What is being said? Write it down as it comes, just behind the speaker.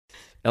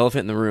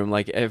elephant in the room.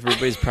 Like,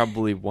 everybody's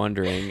probably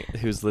wondering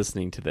who's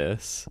listening to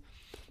this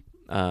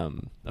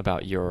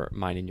about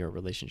mine and your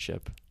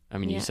relationship. I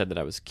mean, you said that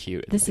I was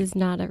cute. This is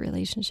not a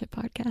relationship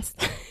podcast.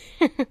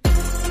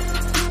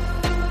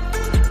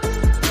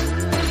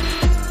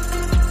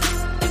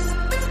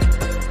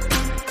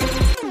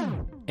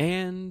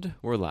 And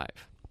we're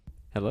live.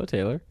 Hello,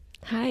 Taylor.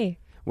 Hi.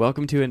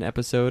 Welcome to an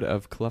episode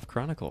of Clough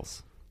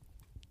Chronicles.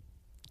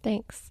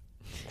 Thanks.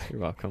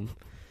 You're welcome.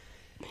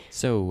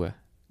 So,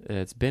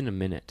 it's been a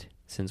minute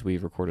since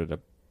we've recorded an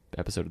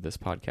episode of this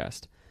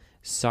podcast.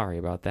 Sorry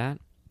about that.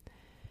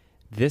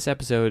 This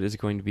episode is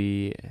going to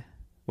be...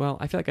 Well,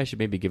 I feel like I should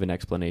maybe give an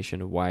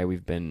explanation of why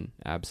we've been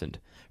absent.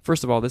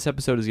 First of all, this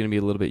episode is going to be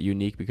a little bit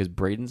unique because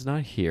Braden's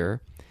not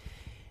here.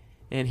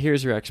 And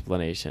here's your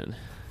explanation.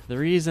 The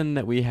reason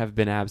that we have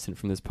been absent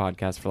from this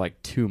podcast for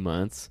like 2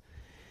 months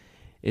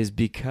is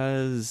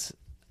because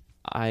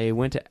I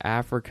went to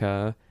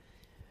Africa,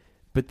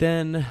 but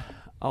then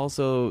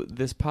also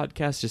this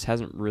podcast just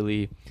hasn't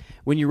really...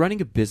 When you're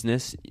running a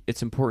business,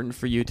 it's important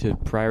for you to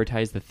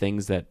prioritize the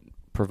things that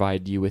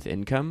provide you with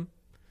income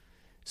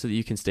so that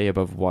you can stay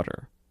above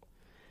water.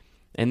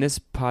 And this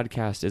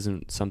podcast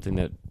isn't something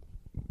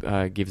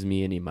that gives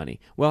me any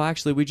money. Well,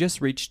 actually, we just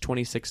reached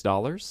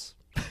 $26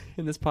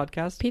 in this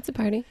podcast. Pizza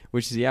party.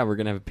 Which is, we're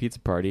going to have a pizza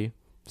party.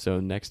 So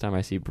next time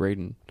I see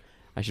Braden,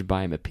 I should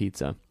buy him a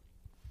pizza.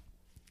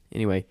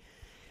 Anyway,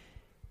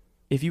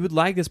 if you would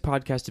like this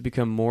podcast to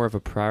become more of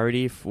a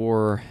priority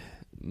for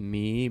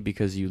me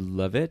because you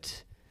love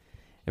it,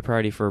 a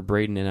priority for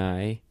Braden and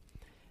I,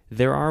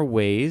 there are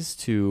ways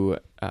to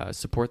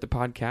support the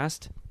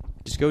podcast.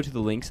 Just go to the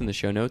links in the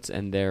show notes,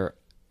 and there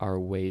are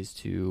ways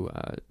to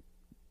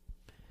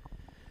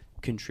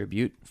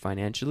contribute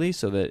financially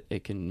so that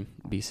it can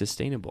be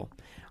sustainable.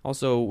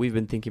 Also, we've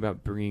been thinking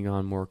about bringing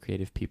on more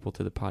creative people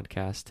to the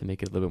podcast to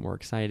make it a little bit more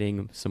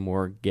exciting, some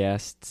more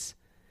guests.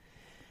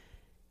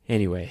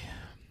 Anyway,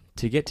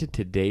 to get to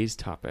today's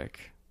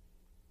topic,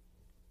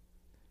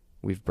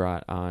 we've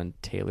brought on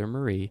Taylor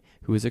Marie,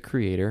 who is a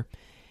creator.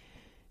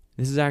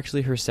 This is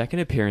actually her second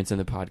appearance in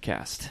the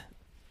podcast.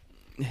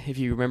 If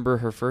you remember,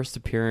 her first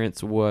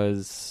appearance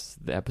was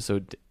the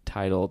episode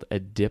titled A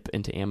Dip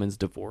into Ammon's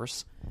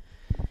Divorce.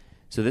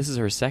 So this is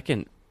her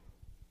second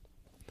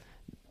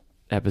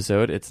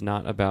episode. It's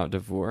not about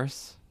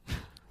divorce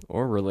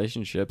or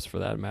relationships for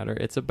that matter.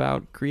 It's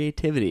about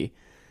creativity.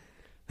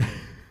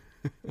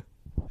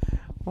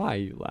 Why are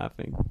you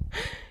laughing?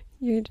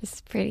 You're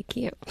just pretty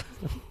cute.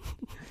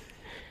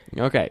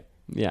 Okay.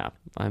 Yeah,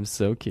 I'm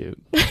so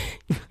cute.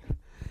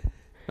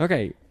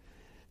 Okay.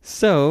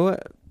 So,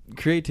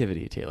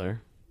 creativity,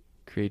 Taylor.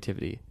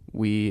 Creativity.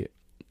 We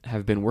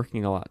have been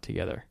working a lot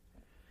together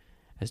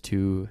as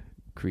two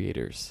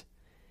creators.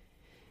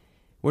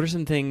 What are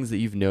some things that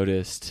you've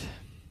noticed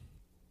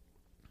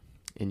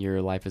in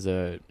your life as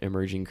a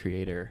emerging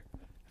creator,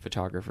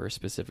 photographer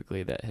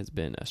specifically, that has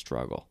been a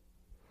struggle?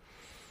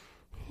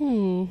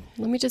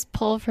 Let me just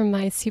pull from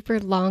my super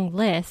long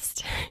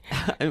list.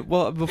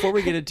 Well, before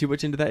we get too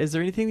much into that, is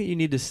there anything that you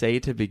need to say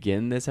to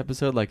begin this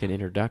episode, like an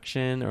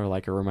introduction or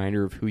like a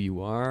reminder of who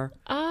you are?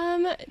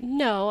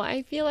 No,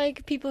 I feel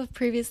like people have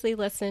previously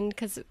listened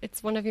because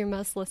it's one of your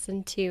most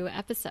listened to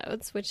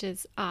episodes, which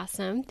is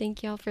awesome.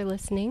 Thank you all for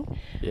listening.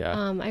 Yeah.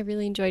 I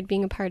really enjoyed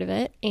being a part of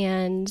it,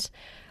 and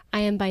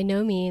I am by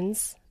no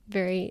means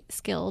very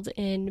skilled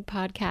in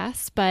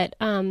podcasts, but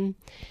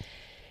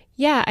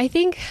yeah, I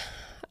think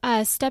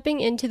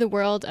stepping into the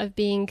world of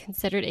being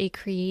considered a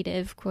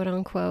creative, quote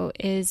unquote,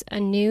 is a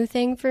new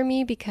thing for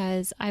me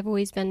because I've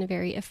always been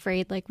very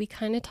afraid, like we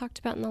kind of talked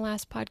about in the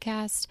last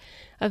podcast,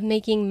 of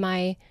making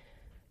my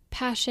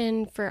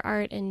passion for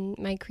art and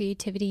my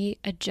creativity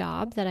a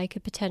job that I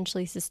could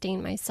potentially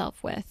sustain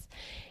myself with.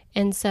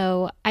 And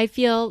so I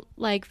feel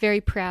like very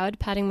proud,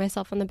 patting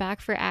myself on the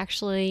back for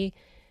actually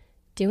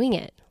doing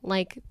it,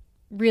 like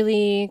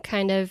really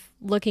kind of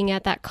looking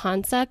at that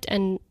concept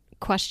and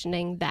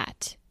questioning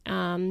that.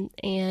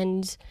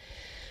 And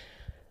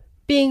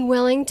being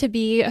willing to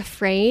be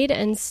afraid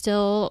and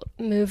still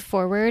move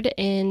forward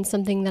in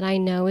something that I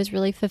know is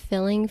really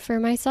fulfilling for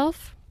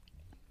myself.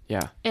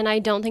 Yeah. And I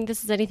don't think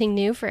this is anything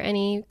new for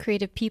any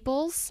creative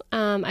peoples.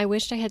 I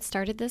wished I had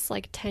started this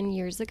like 10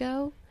 years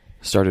ago.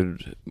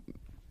 Started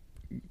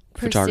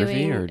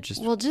photography or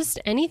just... Well, just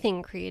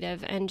anything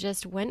creative, and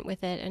just went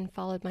with it and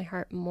followed my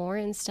heart more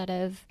instead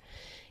of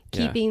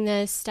keeping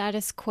the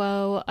status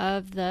quo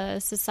of the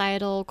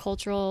societal,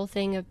 cultural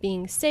thing of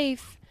being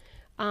safe,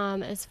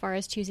 as far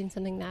as choosing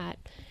something that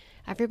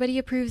everybody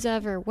approves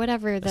of or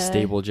whatever. A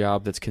stable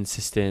job that's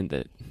consistent.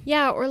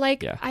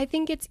 I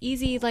think it's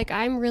easy. Like,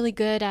 I'm really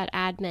good at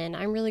admin.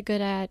 I'm really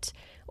good at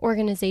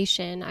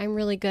organization. I'm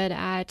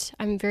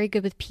very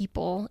good with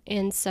people.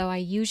 And so I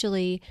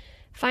usually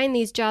find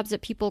these jobs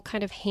that people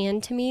kind of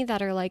hand to me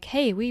that are like,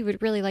 hey, we would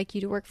really like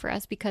you to work for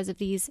us because of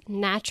these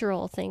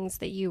natural things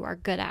that you are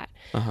good at.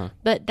 Uh-huh.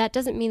 But that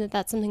doesn't mean that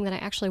that's something that I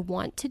actually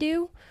want to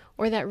do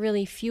or that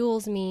really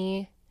fuels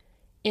me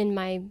in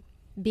my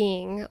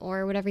being,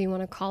 or whatever you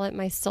want to call it,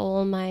 my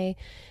soul,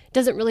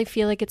 doesn't really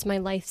feel like it's my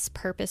life's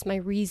purpose, my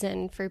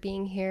reason for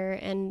being here,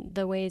 and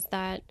the ways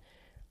that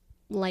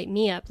light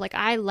me up. Like,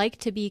 I like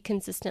to be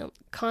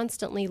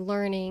constantly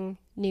learning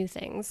new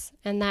things.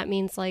 And that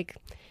means like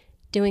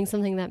doing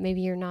something that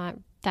maybe you're not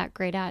that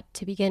great at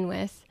to begin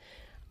with.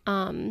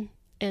 And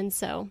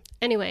so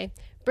anyway,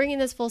 bringing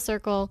this full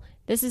circle,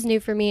 this is new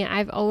for me.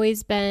 I've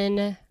always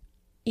been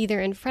either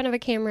in front of a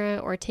camera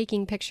or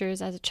taking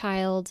pictures as a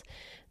child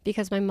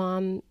because I'm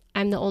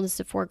the oldest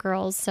of 4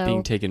 girls. So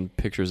being taken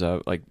pictures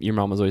of, like, your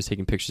mom was always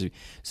taking pictures of you.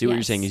 So what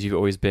you're saying is you've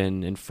always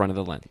been in front of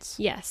the lens.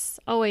 Yes,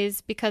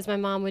 always, because my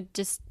mom would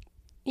just,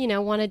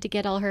 wanted to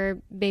get all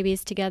her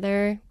babies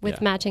together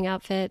with matching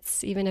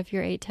outfits, even if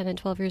you're 8, 10, and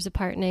 12 years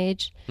apart in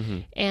age,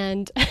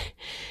 and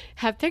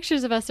have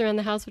pictures of us around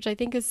the house, which I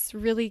think is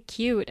really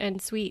cute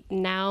and sweet.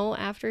 Now,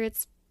 after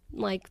it's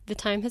like the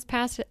time has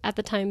passed, at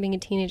the time being a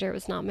teenager, it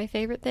was not my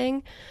favorite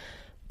thing,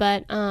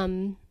 but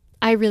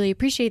I really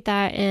appreciate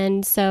that.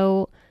 And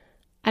so,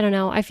 I don't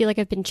know, I feel like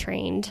I've been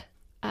trained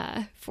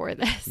for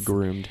this.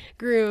 Groomed.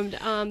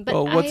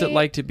 But what's it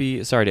like to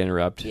be, sorry to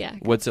interrupt. Yeah.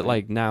 What's it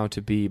like now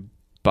to be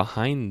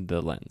behind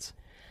the lens?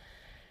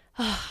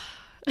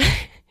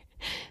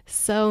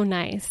 So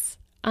nice.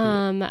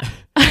 In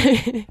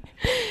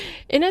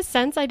a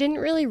sense, I didn't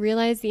really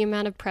realize the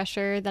amount of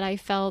pressure that I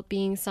felt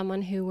being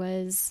someone who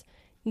was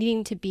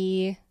needing to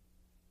be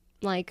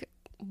like,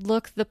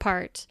 look the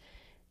part,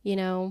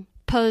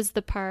 pose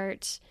the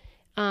part,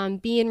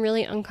 be in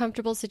really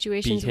uncomfortable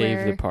situations behave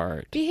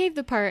where behave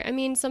the part. I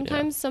mean,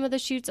 sometimes some of the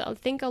shoots, I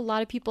think a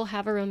lot of people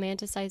have a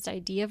romanticized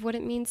idea of what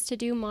it means to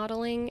do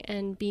modeling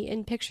and be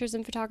in pictures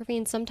and photography.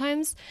 And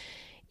sometimes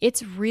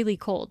it's really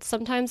cold.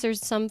 Sometimes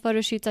there's some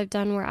photo shoots I've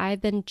done where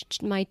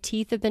my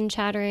teeth have been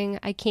chattering.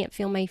 I can't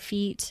feel my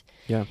feet.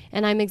 Yeah.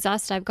 And I'm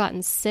exhausted. I've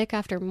gotten sick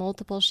after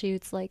multiple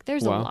shoots. Like,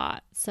 there's a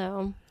lot.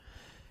 So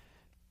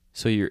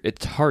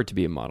it's hard to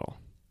be a model.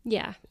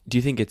 Yeah. Do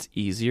you think it's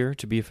easier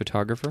to be a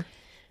photographer?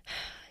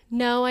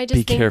 No, I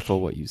just Be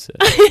careful what you say.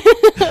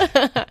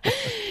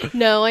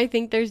 No, I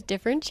think there's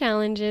different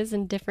challenges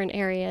in different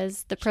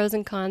areas. The pros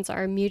and cons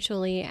are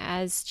mutually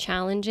as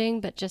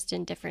challenging, but just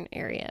in different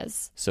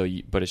areas.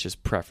 But it's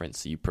just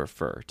preference. You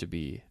prefer to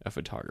be a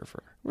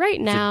photographer.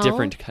 Right now. It's a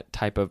different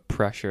type of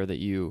pressure that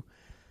you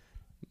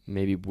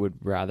maybe would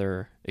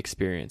rather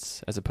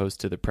experience as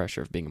opposed to the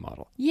pressure of being a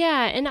model.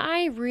 Yeah, and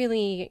I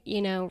really,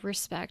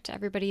 respect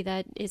everybody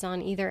that is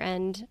on either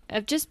end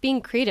of just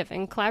being creative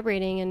and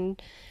collaborating.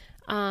 And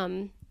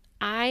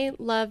I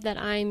love that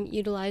I'm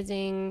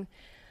utilizing,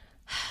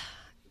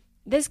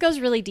 this goes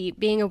really deep,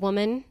 being a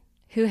woman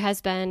who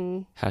has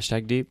been...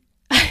 #deep.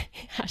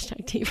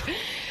 #deep.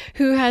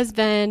 Who has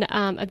been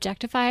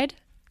objectified.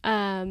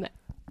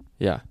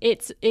 Yeah.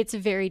 It's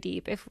very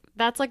deep. If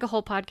that's like a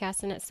whole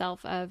podcast in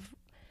itself of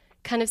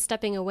kind of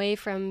stepping away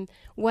from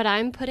what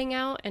I'm putting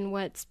out and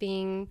what's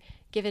being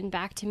given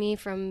back to me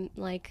from,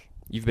 like...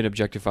 You've been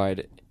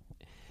objectified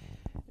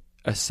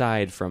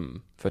aside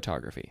from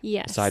photography.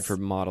 Yes. Aside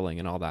from modeling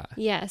and all that.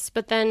 Yes.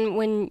 But then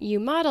when you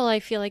model, I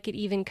feel like it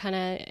even kind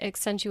of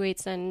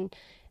accentuates and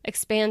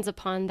expands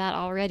upon that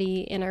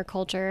already in our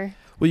culture.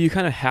 Well, you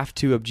kind of have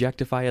to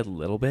objectify a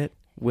little bit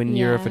when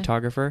you're a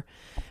photographer.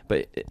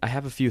 But I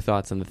have a few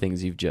thoughts on the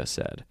things you've just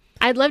said.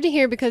 I'd love to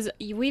hear, because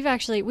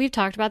we've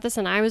talked about this,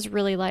 and I was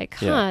really like,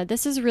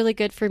 this is really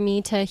good for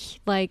me to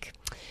like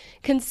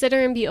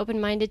consider and be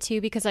open-minded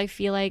to, because I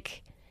feel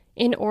like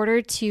in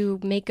order to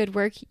make good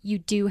work, you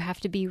do have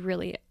to be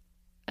really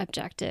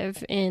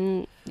objective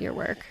in your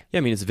work. Yeah,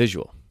 I mean, it's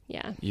visual.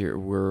 Yeah.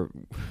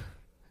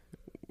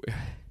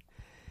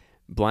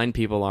 Blind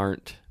people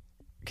aren't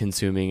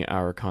consuming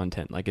our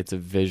content. Like, it's a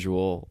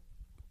visual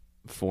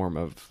form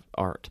of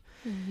art.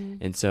 Mm-hmm.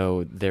 And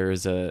so there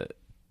is a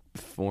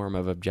form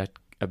of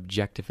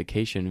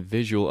objectification,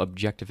 visual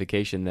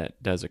objectification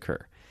that does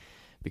occur,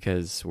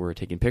 because we're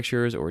taking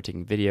pictures or we're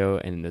taking video,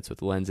 and it's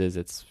with lenses.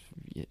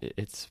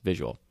 It's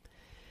visual.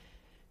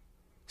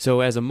 So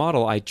as a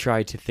model, as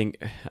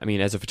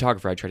a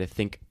photographer, I try to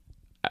think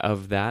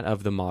of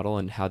the model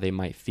and how they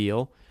might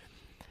feel.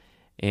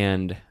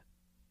 And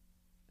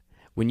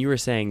when you were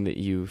saying that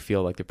you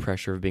feel like the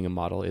pressure of being a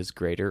model is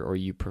greater, or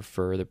you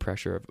prefer the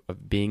pressure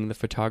of being the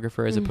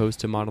photographer as opposed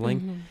to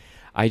modeling,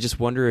 I just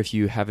wonder if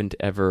you haven't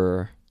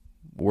ever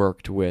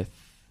worked with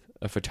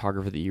a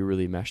photographer that you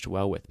really meshed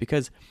well with.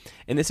 Because,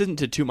 and this isn't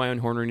to toot my own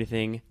horn or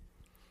anything,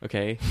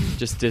 okay?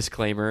 Just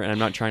disclaimer, and I'm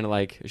not trying to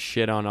like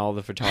shit on all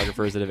the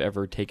photographers that have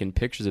ever taken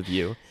pictures of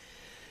you.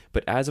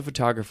 But as a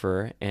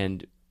photographer,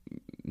 and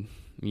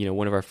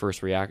one of our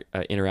first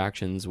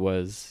interactions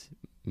was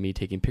me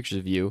taking pictures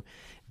of you,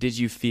 did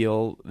you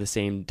feel the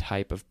same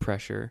type of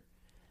pressure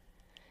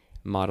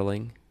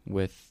modeling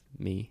with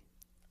me?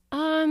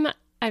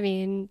 I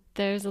mean,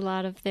 there's a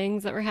lot of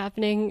things that were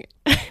happening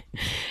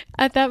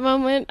at that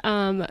moment.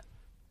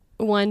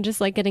 One,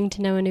 just like getting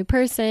to know a new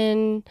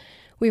person.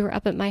 We were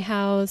up at my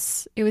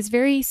house. It was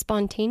very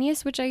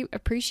spontaneous, which I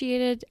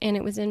appreciated, and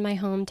it was in my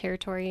home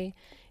territory.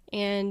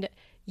 And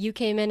you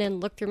came in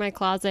and looked through my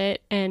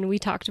closet and we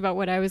talked about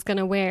what I was going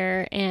to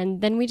wear.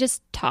 And then we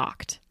just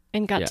talked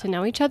and got to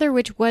know each other,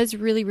 which was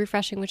really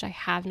refreshing, which I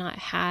have not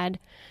had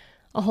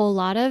a whole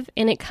lot of.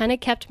 And it kind of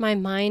kept my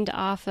mind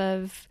off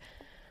of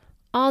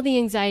all the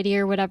anxiety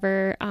or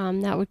whatever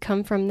that would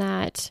come from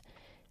that.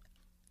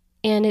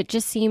 And it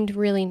just seemed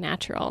really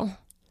natural.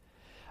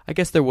 I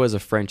guess there was a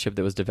friendship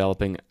that was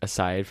developing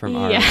aside from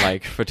our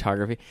like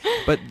photography.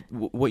 But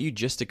what you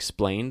just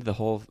explained, the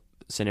whole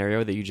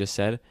scenario that you just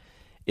said,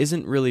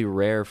 isn't really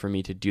rare for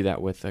me to do that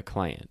with a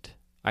client.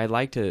 I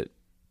like to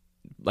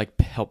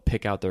help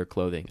pick out their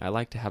clothing. I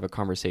like to have a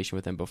conversation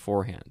with them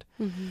beforehand.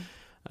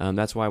 Mm-hmm.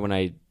 That's why when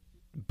I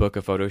book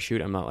a photo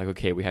shoot, I'm not like,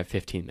 okay, we have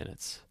 15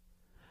 minutes.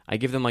 I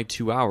give them like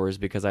 2 hours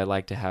because I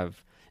like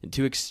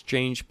to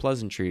exchange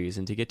pleasantries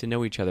and to get to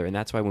know each other. And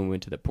that's why when we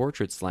went to the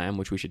portrait slam,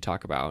 which we should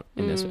talk about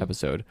in this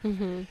episode,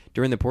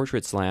 during the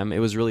portrait slam, it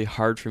was really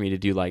hard for me to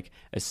do like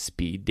a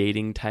speed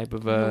dating type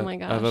of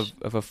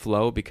a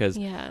flow, because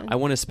I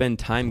want to spend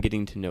time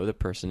getting to know the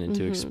person and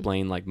to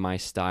explain like my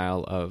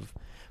style of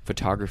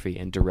photography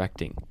and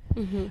directing,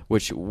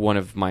 which one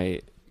of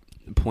my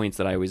points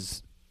that I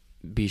always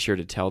be sure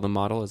to tell the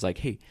model is like,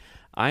 hey,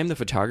 I'm the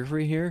photographer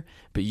here,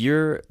 but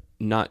you're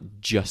not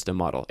just a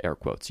model, air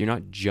quotes. You're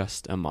not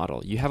just a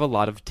model. You have a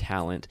lot of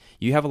talent.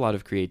 You have a lot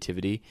of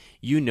creativity.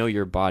 You know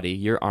your body,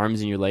 your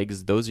arms and your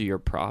legs. Those are your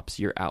props,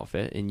 your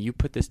outfit, and you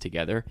put this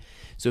together.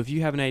 So if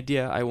you have an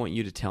idea, I want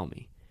you to tell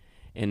me.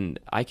 And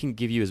I can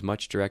give you as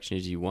much direction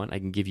as you want. I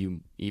can give you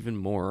even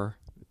more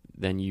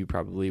than you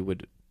probably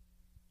would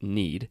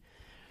need.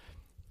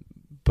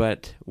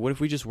 But what if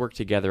we just work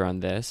together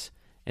on this?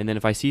 And then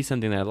if I see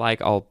something that I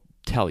like, I'll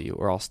tell you,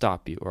 or I'll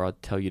stop you, or I'll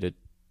tell you to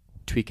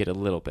tweak it a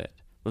little bit.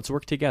 Let's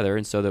work together,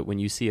 and so that when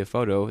you see a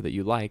photo that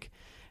you like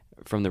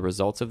from the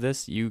results of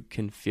this, you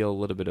can feel a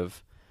little bit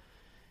of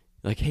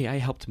like, hey, I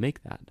helped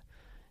make that.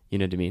 You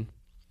know what I mean?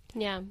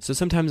 Yeah. So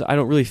sometimes I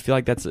don't really feel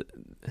like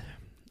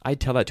I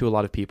tell that to a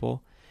lot of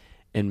people,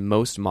 and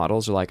most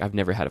models are like, I've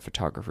never had a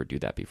photographer do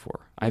that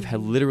before. I've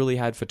literally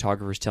had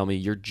photographers tell me,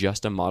 you're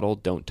just a model,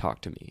 don't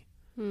talk to me.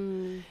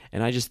 And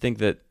I just think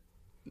that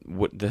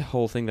what the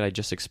whole thing that I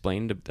just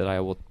explained that I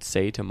will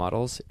say to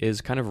models is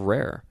kind of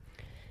rare.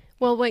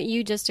 Well, what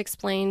you just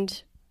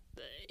explained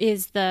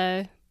is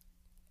the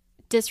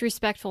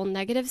disrespectful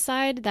negative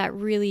side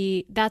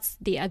that's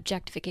the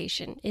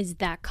objectification, is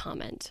that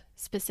comment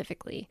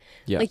specifically.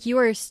 Yeah. Like, you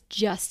are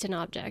just an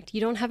object. You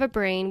don't have a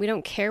brain. We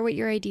don't care what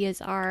your ideas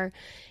are,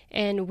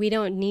 and we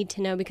don't need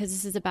to know because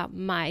this is about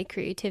my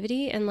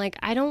creativity. And like,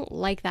 I don't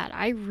like that.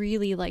 I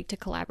really like to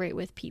collaborate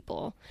with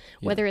people,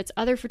 whether it's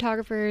other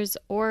photographers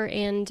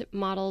and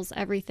models,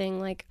 everything.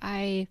 Like,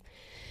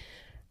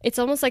 it's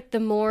almost like the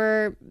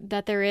more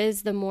that there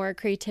is, the more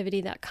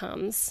creativity that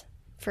comes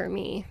for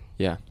me.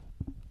 Yeah.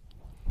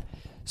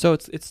 So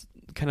it's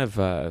kind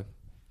of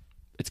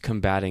it's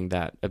combating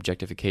that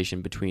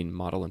objectification between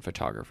model and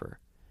photographer,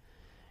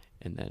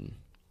 and then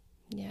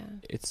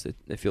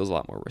it feels a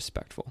lot more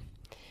respectful.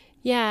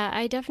 Yeah,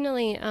 I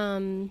definitely.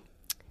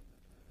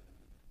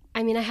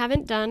 I mean, I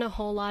haven't done a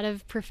whole lot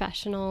of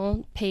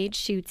professional paid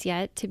shoots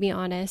yet, to be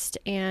honest.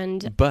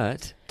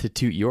 But to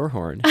toot your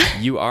horn,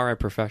 you are a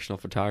professional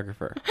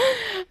photographer.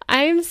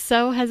 I'm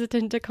so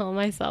hesitant to call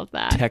myself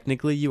that.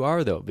 Technically, you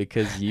are, though,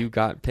 because you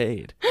got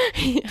paid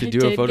to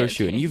do a photo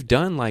shoot. And you've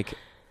done like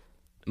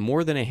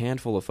more than a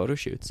handful of photo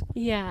shoots.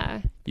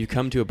 Yeah. You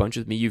come to a bunch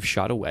with me. You've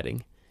shot a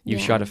wedding. You've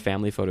shot a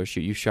family photo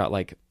shoot. You've shot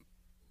like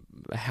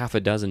half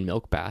a dozen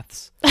milk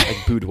baths, like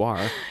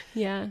boudoir.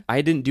 Yeah.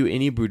 I didn't do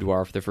any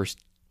boudoir for the first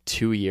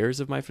 2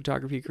 years of my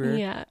photography career.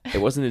 Yeah. It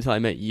wasn't until I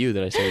met you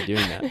that I started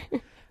doing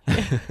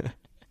that.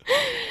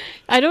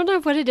 I don't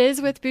know what it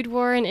is with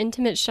boudoir and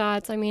intimate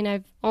shots. I mean,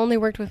 I've only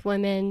worked with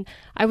women.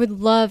 I would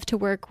love to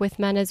work with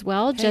men as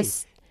well. Hey,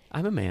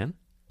 I'm a man.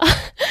 Oh,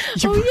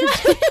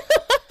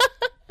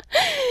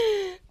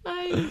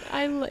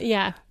 yeah.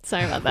 Yeah.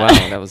 Sorry about that.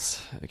 Wow, that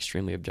was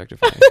extremely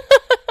objectifying.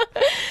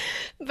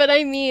 But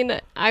I mean,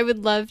 I would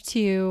love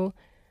to,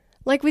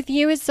 like with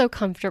you, it's so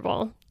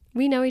comfortable.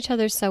 We know each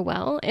other so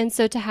well. And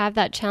so to have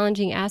that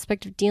challenging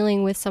aspect of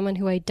dealing with someone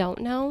who I don't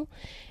know,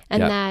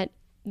 and that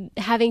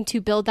having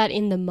to build that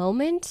in the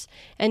moment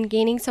and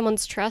gaining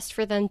someone's trust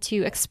for them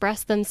to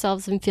express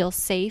themselves and feel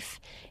safe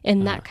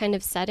in that kind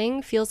of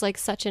setting feels like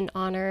such an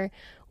honor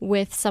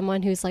with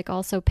someone who's like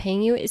also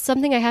paying you. It's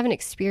something I haven't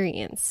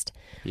experienced.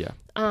 Yeah.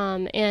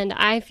 And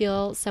I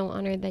feel so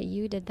honored that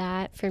you did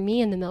that for me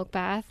in the milk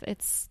bath.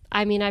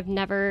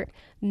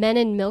 Men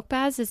in milk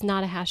baths is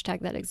not a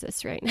hashtag that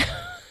exists right now.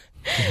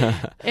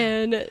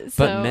 And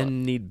so, but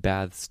men need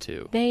baths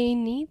too. They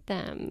need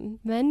them.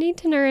 Men need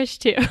to nourish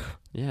too.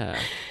 Yeah,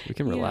 we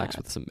can relax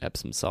with some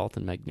Epsom salt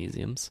and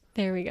magnesiums.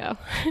 There we go.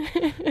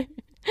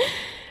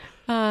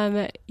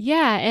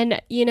 Yeah,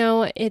 and you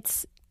know,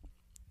 it's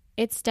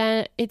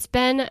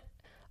been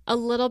a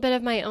little bit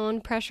of my own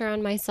pressure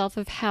on myself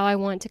of how I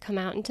want to come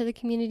out into the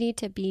community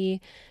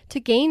to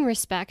gain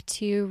respect,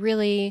 to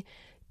really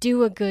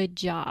do a good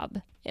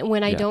job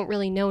when I don't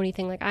really know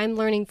anything. Like, I'm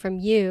learning from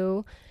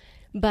you,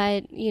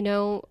 But, you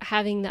know,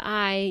 having the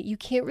eye, you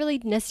can't really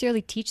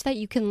necessarily teach that.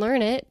 You can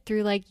learn it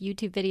through like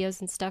YouTube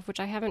videos and stuff, which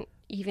I haven't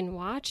even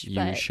watched.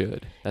 You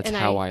should. That's and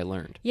how I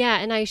learned. Yeah,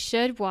 and I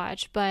should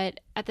watch. But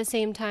at the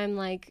same time,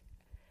 like,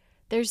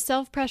 there's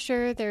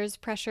self-pressure. There's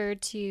pressure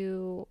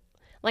to,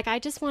 like, I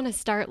just want to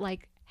start,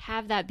 like,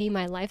 have that be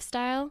my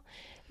lifestyle.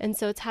 And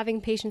so it's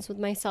having patience with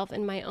myself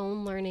and my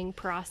own learning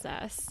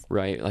process.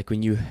 Right. Like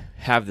when you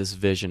have this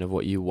vision of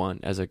what you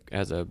want as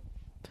a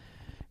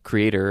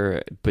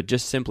creator, but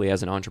just simply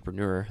as an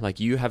entrepreneur,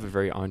 like you have a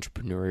very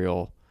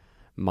entrepreneurial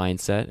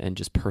mindset and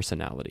just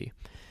personality,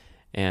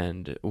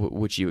 and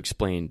which you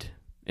explained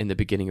in the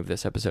beginning of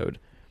this episode.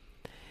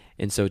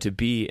 And so to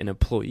be an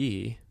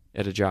employee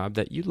at a job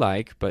that you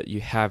like, but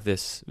you have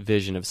this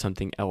vision of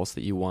something else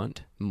that you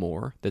want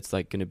more, that's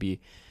like going to be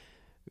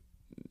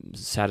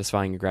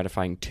satisfying and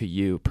gratifying to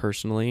you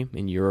personally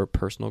in your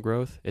personal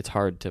growth, it's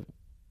hard to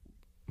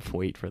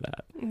wait for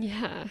that.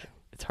 Yeah.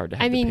 It's hard to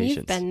have the patience.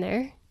 You've been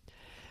there.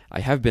 I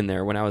have been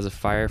there. When I was a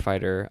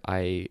firefighter,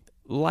 I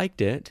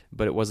liked it,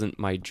 but it wasn't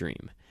my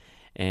dream.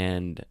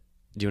 And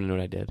do you want to know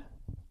what I did?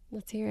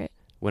 Let's hear it.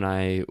 When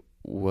I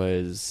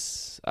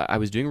was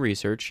doing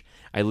research,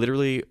 I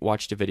literally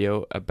watched a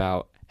video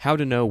about how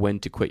to know when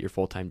to quit your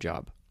full-time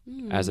job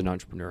as an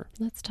entrepreneur.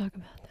 Let's talk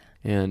about that.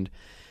 And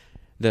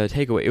the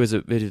takeaway,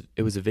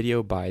 it was a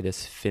video by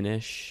this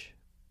Finnish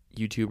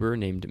YouTuber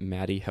named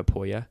Matti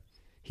Haapoja.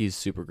 He's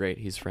super great.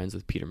 He's friends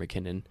with Peter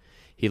McKinnon.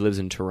 He lives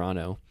in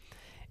Toronto.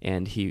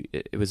 And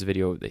it was a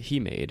video that he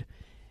made.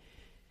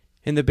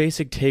 And the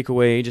basic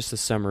takeaway, just a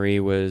summary,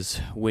 was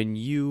when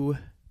you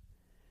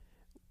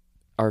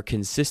are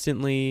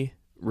consistently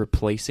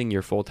replacing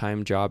your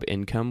full-time job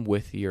income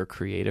with your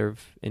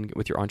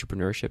with your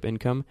entrepreneurship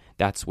income,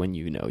 that's when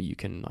you know you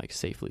can like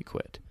safely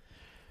quit.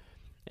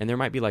 And there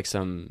might be like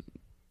some,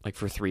 like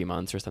for 3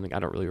 months or something, I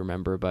don't really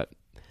remember, but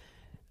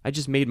I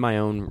just made my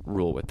own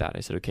rule with that.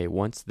 I said, okay,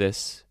 once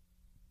this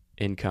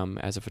income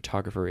as a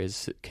photographer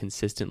is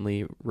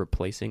consistently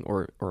replacing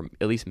or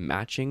at least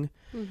matching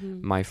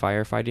my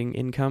firefighting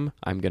income,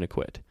 I'm going to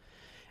quit.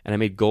 And I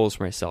made goals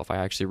for myself. I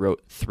actually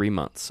wrote 3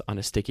 months on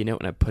a sticky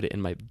note and I put it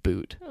in my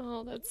boot.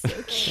 Oh, that's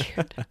so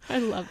cute. I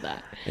love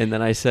that. And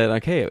then I said,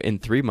 okay, in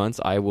 3 months,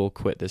 I will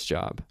quit this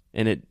job.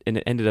 And it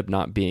ended up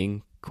not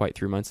being quite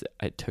 3 months.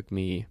 It took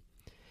me,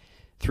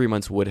 3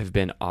 months would have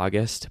been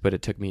August, but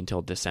it took me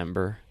until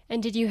December.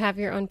 And did you have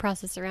your own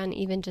process around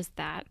even just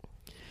that?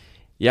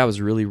 Yeah, it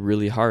was really,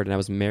 really hard. And I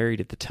was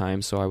married at the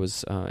time, so I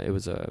was, it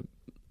was a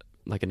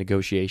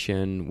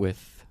negotiation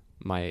with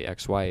my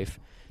ex-wife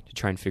to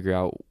try and figure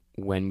out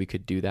when we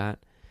could do that,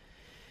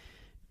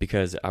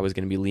 because I was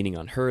going to be leaning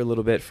on her a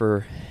little bit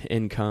for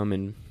income.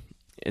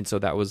 And so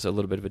that was a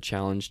little bit of a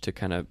challenge to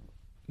kind of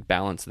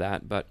balance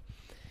that. But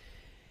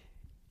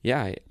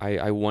yeah,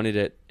 I wanted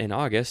it in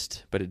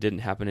August, but it didn't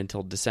happen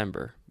until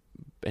December.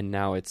 And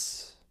now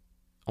it's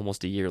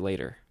almost a year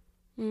later.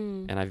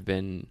 And I've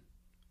been,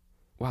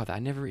 wow, I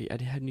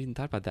hadn't even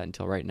thought about that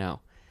until right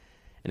now.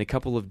 In a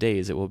couple of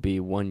days, it will be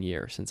 1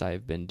 year since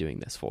I've been doing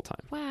this full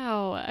time.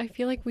 Wow. I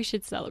feel like we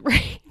should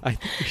celebrate. I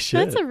think we should.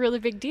 That's a really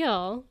big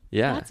deal.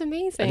 Yeah. That's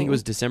amazing. I think it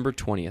was December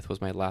 20th was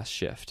my last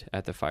shift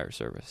at the fire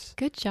service.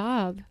 Good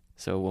job.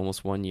 So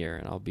almost 1 year,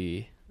 and I'll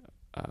be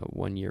a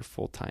 1 year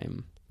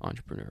full-time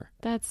entrepreneur.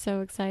 That's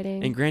so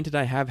exciting. And granted,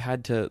 I have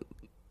had to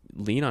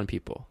lean on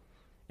people,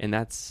 and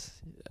that's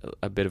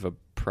a bit of a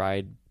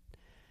pride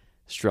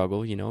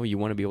struggle. You know, you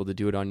want to be able to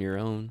do it on your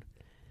own.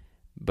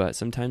 But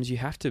sometimes you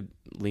have to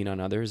lean on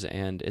others,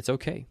 and it's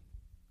okay.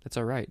 That's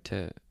all right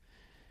to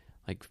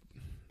like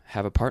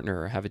have a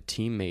partner or have a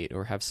teammate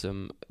or have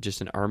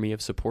just an army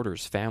of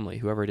supporters, family,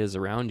 whoever it is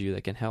around you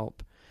that can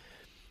help.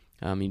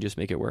 You just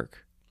make it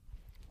work.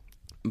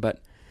 But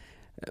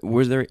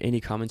were there any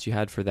comments you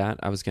had for that?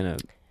 I was going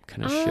to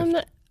kind of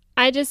shift.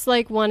 I just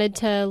wanted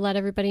to let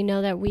everybody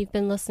know that we've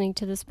been listening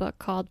to this book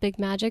called Big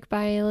Magic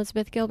by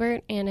Elizabeth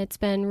Gilbert, and it's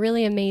been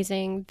really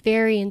amazing,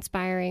 very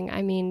inspiring.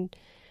 I mean,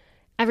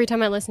 every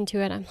time I listen to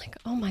it, I'm like,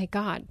 oh my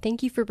God,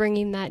 thank you for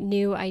bringing that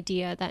new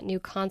idea, that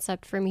new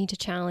concept for me to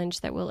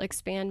challenge that will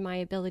expand my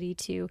ability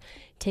to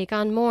take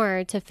on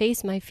more, to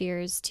face my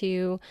fears,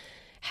 to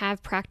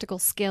have practical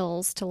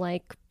skills to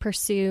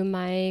pursue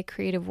my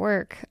creative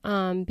work.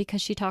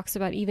 Because she talks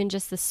about even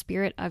just the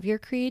spirit of your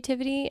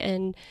creativity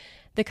and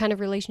the kind of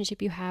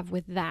relationship you have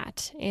with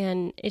that.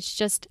 And it's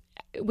just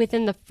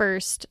within the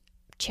first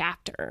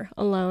chapter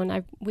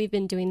alone, we've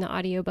been doing the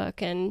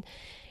audiobook, and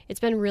it's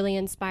been really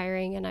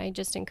inspiring, and I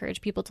just encourage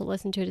people to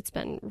listen to it. It's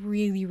been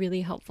really, really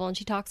helpful. And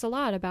she talks a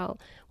lot about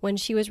when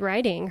she was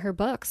writing her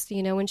books,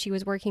 when she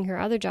was working her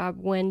other job,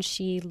 when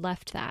she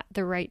left that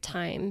the right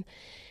time,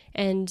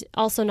 and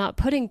also not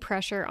putting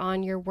pressure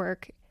on your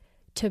work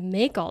to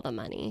make all the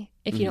money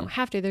if you don't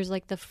have to. There's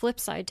the flip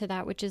side to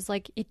that, which is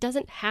it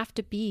doesn't have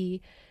to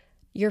be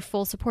your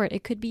full support.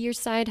 It could be your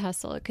side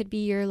hustle. It could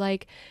be your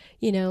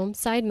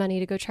side money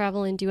to go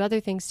travel and do other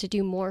things to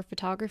do more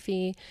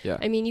photography. Yeah.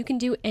 I mean, you can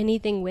do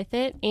anything with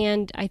it.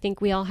 And I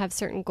think we all have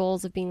certain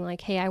goals of being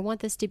like, hey, I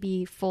want this to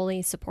be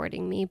fully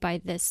supporting me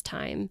by this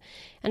time.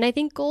 And I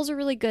think goals are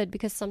really good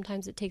because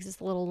sometimes it takes us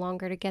a little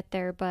longer to get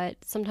there. But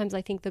sometimes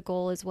I think the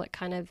goal is what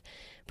kind of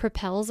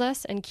propels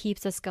us and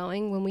keeps us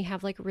going when we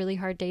have like really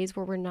hard days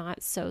where we're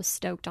not so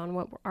stoked on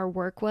what our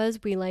work was.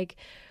 We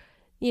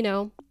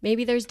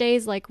maybe there's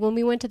days like when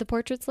we went to the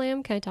Portrait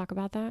Slam. Can I talk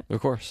about that?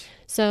 Of course.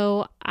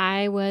 So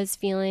I was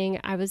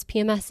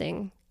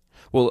PMSing.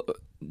 Well,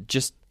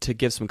 just to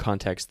give some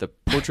context, the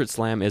Portrait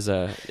Slam is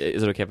it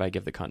okay if I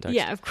give the context?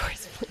 Yeah, of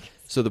course, please.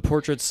 So the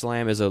Portrait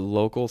Slam is a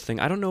local thing.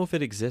 I don't know if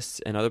it exists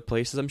in other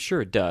places. I'm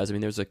sure it does. I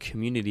mean, there's a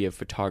community of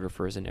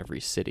photographers in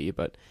every city,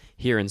 but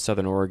here in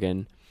Southern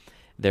Oregon,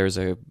 there's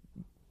a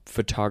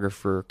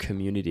photographer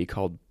community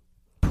called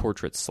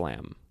Portrait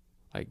Slam.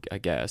 I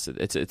guess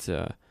it's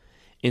a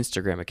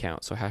Instagram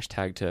account, so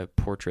hashtag to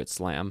Portrait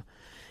Slam.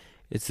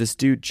 It's this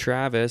dude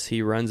Travis.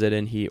 He runs it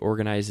and he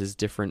organizes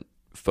different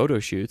photo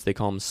shoots. They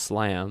call them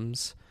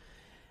slams.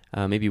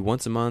 Maybe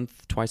once a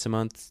month, twice a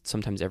month,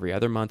 sometimes every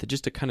other month. It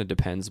just kind of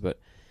depends, but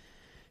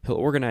he'll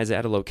organize it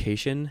at a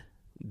location.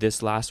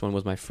 This last one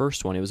was my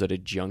first one. It was at a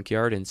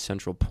junkyard in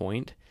Central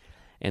Point,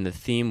 and the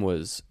theme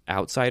was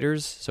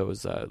outsiders. So it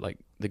was like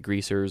the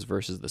greasers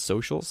versus the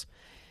socials.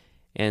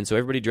 And so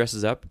everybody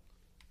dresses up,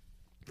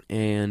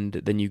 and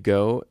then you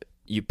go,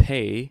 you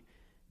pay,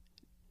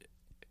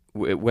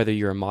 whether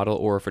you're a model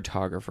or a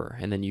photographer,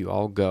 and then you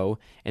all go,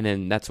 and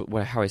then that's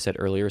how I said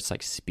earlier, it's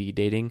like speed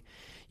dating.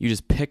 You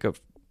just pick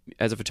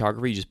as a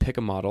photographer, you just pick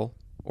a model,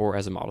 or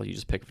as a model, you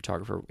just pick a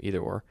photographer, either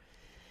or,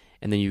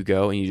 and then you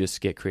go and you just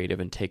get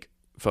creative and take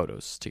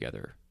photos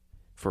together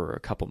for a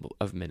couple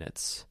of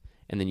minutes,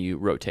 and then you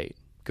rotate,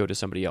 go to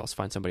somebody else,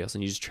 find somebody else,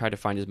 and you just try to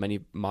find as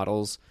many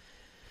models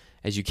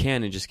as you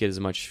can and just get as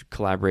much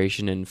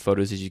collaboration and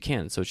photos as you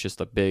can. So it's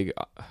just a big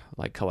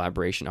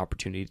collaboration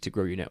opportunity to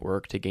grow your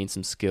network, to gain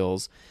some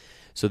skills.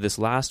 So this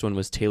last one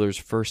was Taylor's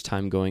first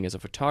time going as a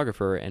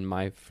photographer and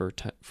my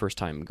first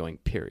time going,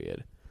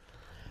 period.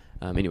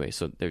 Anyway,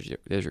 so there's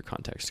your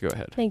context. Go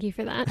ahead. Thank you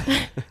for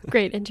that.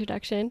 Great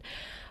introduction.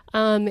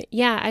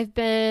 I've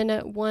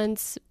been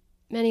once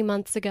many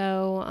months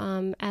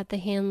ago at the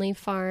Hanley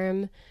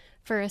Farm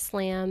for a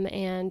slam,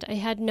 and I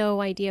had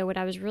no idea what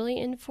I was really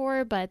in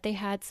for, but they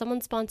had someone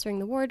sponsoring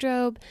the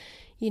wardrobe.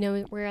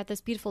 We're at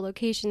this beautiful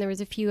location. There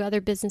was a few other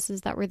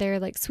businesses that were there,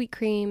 like Sweet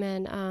Cream,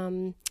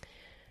 and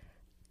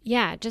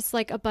just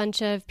like a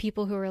bunch of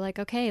people who were like,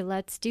 okay,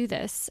 let's do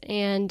this.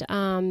 And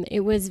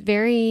there was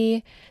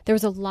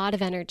a lot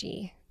of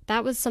energy.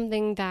 That was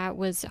something that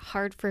was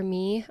hard for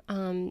me.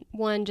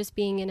 One, just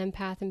being an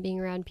empath and being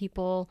around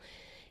people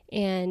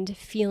and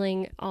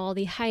feeling all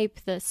the hype,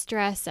 the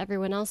stress,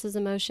 everyone else's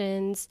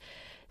emotions.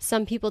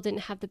 Some people didn't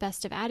have the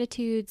best of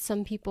attitudes.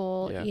 Some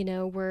people,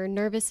 were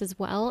nervous as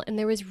well. And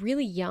there was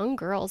really young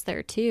girls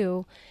there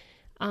too.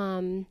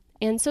 And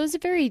so it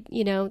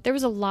was there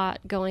was a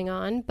lot going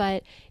on,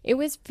 but it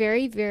was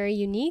very, very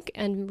unique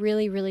and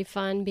really, really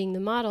fun being the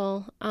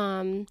model.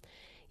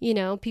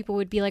 People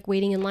would be like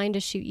waiting in line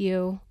to shoot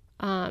you.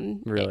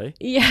 Really?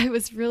 It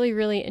was really,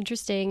 really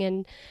interesting.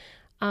 And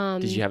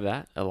did you have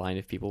that? A line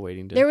of people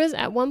waiting to... There was,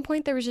 at one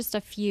point, there was just a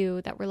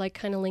few that were like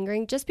kind of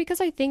lingering, just because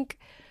I think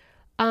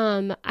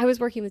I was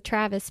working with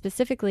Travis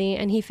specifically,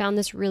 and he found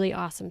this really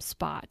awesome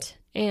spot.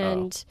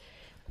 And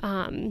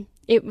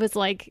it was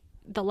like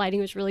the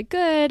lighting was really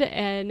good,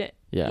 and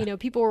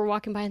people were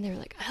walking by and they were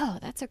like, oh,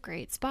 that's a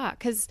great spot.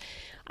 Because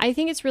I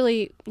think it's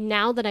really,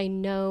 now that I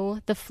know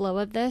the flow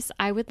of this,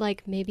 I would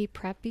like maybe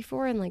prep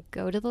before and like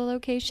go to the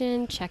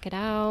location, check it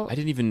out. I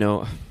didn't even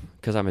know...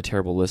 because I'm a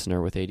terrible listener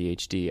with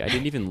ADHD. I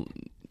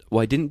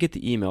didn't get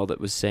the email that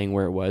was saying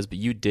where it was, but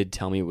you did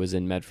tell me it was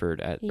in Medford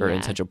or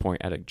in Central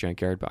Point at a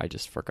junkyard, but I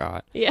just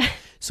forgot. Yeah.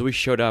 So we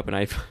showed up and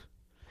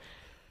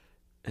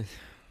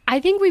I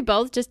think we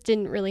both just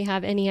didn't really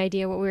have any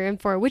idea what we were in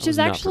for, which is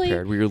actually... not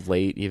prepared. We were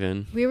late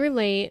even. We were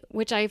late,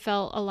 which I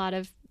felt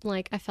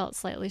I felt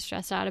slightly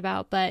stressed out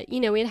about, but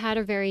we had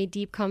a very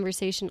deep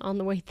conversation on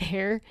the way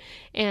there,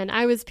 and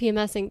I was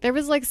PMSing. There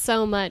was like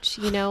so much,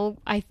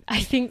 I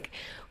think...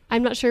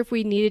 I'm not sure if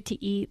we needed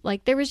to eat.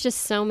 Like, there was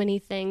just so many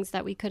things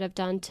that we could have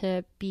done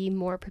to be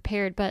more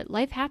prepared, but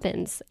life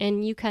happens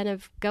and you kind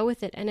of go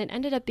with it. And it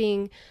ended up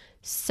being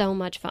so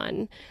much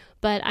fun.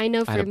 But I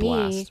know for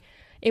me,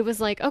 it was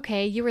like,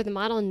 okay, you were the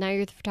model and now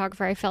you're the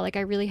photographer. I felt like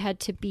I really had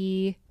to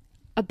be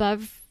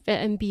above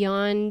and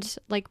beyond,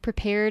 like,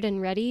 prepared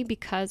and ready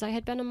because I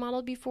had been a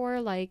model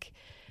before. Like,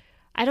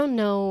 I don't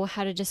know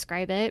how to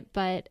describe it,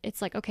 but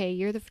it's like, okay,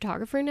 you're the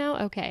photographer now?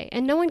 Okay.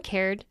 And no one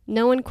cared.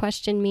 No one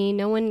questioned me.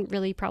 No one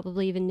really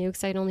probably even knew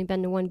because I'd only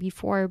been to one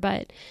before,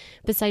 but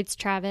besides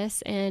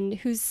Travis, and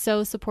who's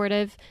so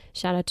supportive.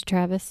 Shout out to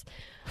Travis.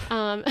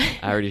 I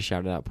already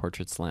shouted out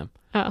Portrait Slam.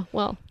 Oh,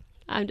 well,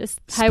 I'm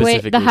just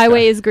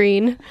highway is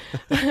green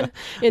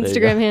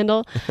Instagram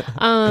handle.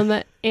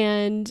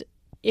 And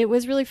it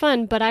was really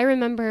fun. But I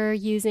remember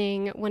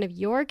using one of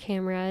your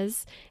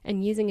cameras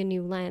and using a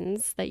new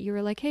lens that you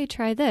were like, hey,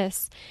 try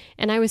this.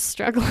 And I was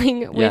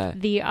struggling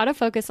with the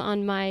autofocus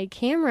on my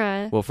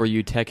camera. Well, for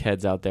you tech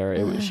heads out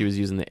there, she was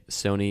using the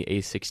Sony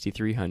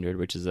A6300,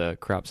 which is a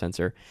crop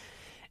sensor,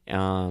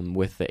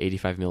 with the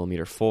 85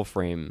 millimeter full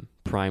frame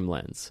prime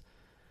lens.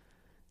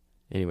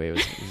 Anyway, it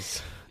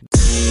was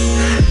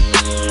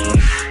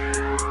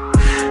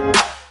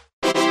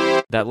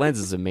that lens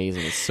is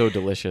amazing. It's so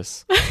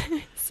delicious.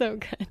 So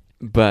good.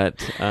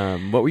 But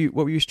what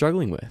were you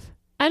struggling with?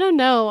 I don't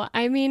know.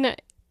 I mean,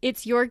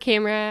 it's your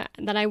camera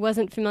that I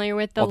wasn't familiar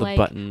with. All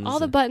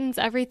the buttons,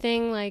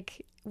 everything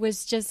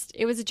was just,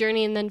 it was a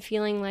journey. And then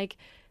feeling like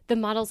the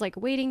model's like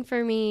waiting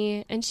for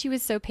me, and she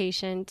was so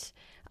patient.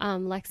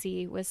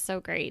 Lexi was so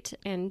great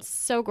and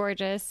so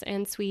gorgeous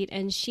and sweet,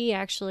 and she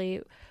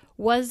actually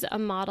was a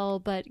model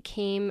but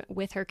came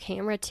with her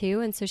camera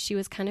too, and so she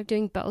was kind of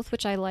doing both,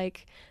 which I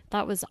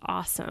that was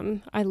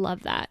awesome. I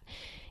love that.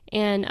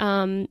 And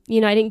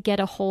I didn't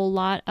get a whole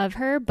lot of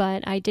her,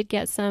 but I did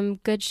get some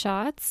good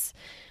shots.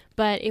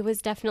 But it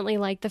was definitely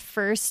the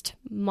first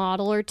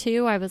model or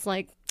two I was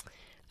like,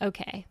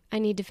 okay, I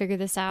need to figure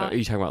this out. Are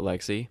you talking about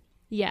Lexi?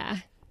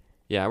 Yeah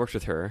I worked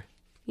with her.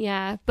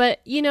 Yeah,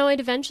 but it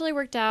eventually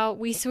worked out.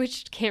 We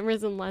switched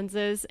cameras and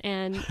lenses,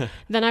 and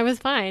then I was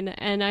fine.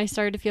 And I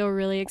started to feel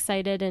really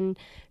excited and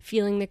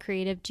feeling the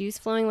creative juice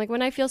flowing.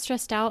 When I feel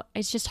stressed out,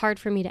 it's just hard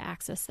for me to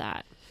access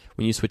that.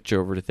 When you switched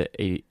over to the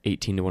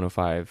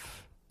 18-105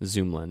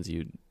 zoom lens,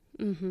 you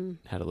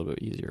had a little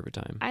bit easier of a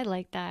time. I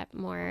like that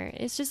more.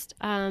 It's just...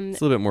 it's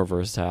a little bit more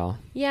versatile.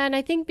 Yeah, and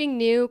I think being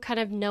new, kind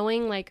of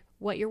knowing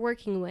what you're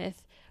working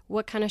with,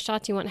 what kind of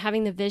shots you want,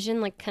 having the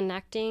vision,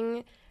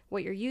 connecting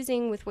what you're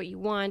using with what you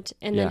want,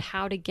 and then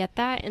how to get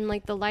that. And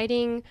the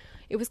lighting,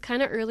 it was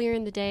kind of earlier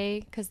in the day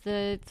because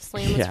the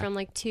slam was from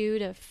 2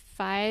 to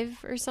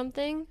 5 or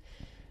something,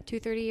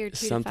 2:30 or 2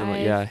 something to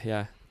 5.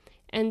 Yeah.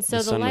 And so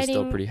the sun lighting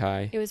was still pretty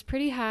high. It was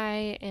pretty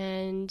high,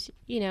 and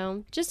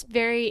just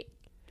very.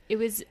 It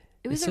was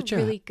a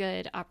really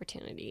good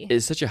opportunity.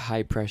 It's such a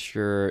high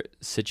pressure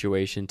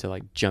situation to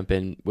jump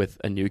in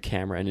with a new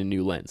camera and a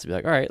new lens. Be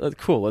like, all right,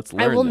 cool, let's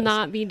learn. I will this.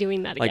 not be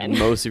doing that again.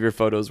 Most of your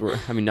photos were.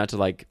 I mean, not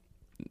to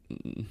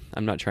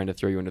I'm not trying to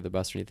throw you under the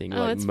bus or anything.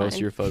 It's most fine.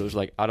 of your photos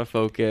out of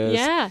focus.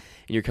 Yeah. And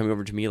you're coming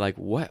over to me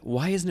what?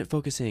 Why isn't it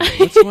focusing?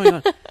 What's going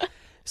on?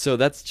 So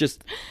that's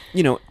just,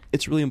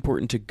 it's really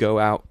important to go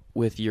out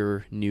with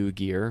your new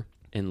gear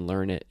and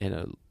learn it in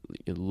a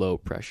low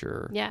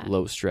pressure,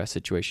 low stress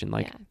situation,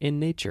 in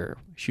nature,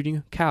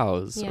 shooting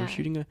cows or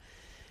shooting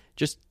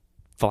just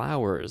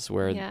flowers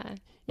where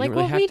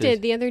we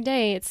did the other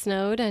day. It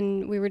snowed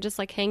and we were just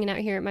hanging out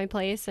here at my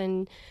place,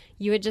 and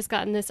you had just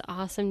gotten this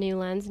awesome new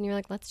lens, and you're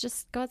like, let's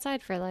just go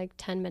outside for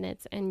 10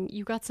 minutes, and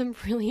you got some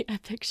really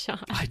epic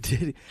shots. I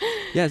did.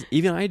 Yes,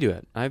 even I do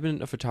it. I've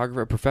been a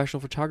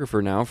professional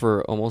photographer now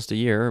for almost a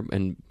year,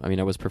 and I mean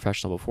I was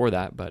professional before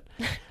that, but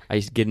I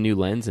get a new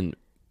lens, and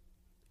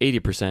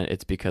 80%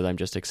 it's because I'm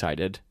just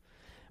excited.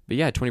 But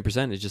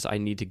 20% is just I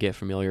need to get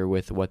familiar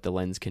with what the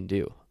lens can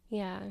do.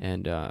 Yeah.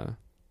 And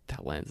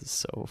that lens is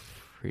so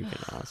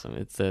freaking awesome.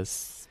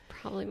 It's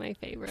probably my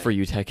favorite. For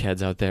you tech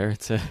heads out there,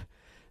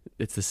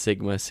 it's the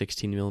Sigma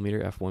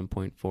 16mm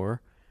f1.4 for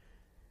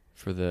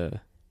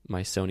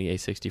my Sony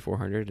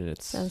A6400, and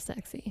it's so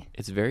sexy.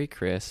 It's very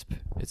crisp.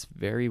 It's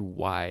very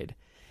wide,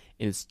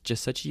 and it's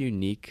just such a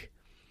unique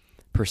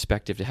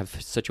perspective to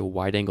have such a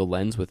wide angle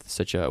lens with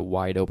such a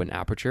wide open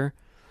aperture.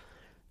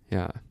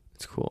 Yeah,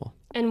 it's cool.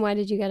 And why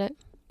did you get it?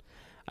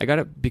 I got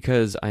it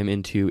because I'm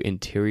into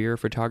interior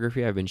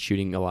photography. I've been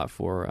shooting a lot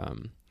for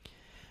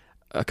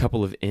a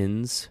couple of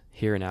inns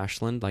here in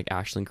Ashland, like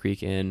Ashland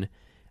Creek Inn,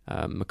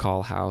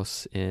 McCall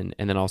House Inn,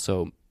 and then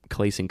also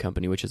Clayson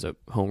Company, which is a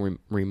home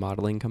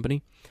remodeling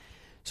company.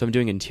 So I'm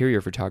doing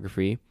interior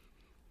photography,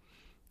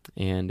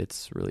 and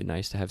it's really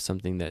nice to have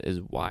something that is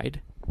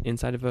wide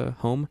inside of a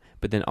home,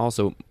 but then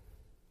also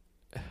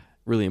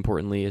really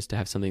importantly is to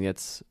have something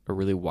that's a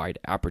really wide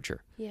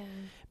aperture. Yeah.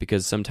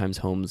 Because sometimes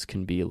homes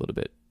can be a little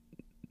bit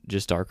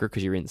just darker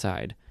because you're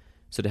inside.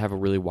 So to have a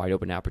really wide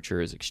open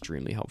aperture is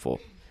extremely helpful.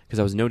 Because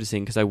I was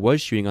noticing, because I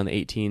was shooting on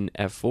the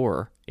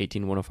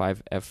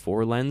 18-105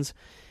 f4 lens,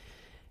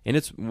 and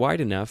it's wide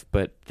enough,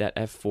 but that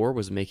f4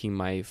 was making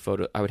my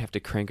photo, I would have to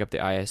crank up the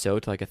ISO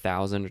to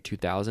 1,000 or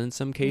 2,000 in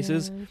some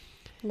cases. Yeah.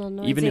 A little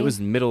noisy. Even it was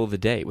middle of the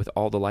day with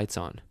all the lights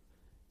on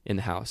in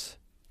the house,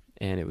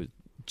 and it was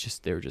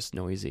just, they were just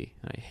noisy.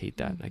 I hate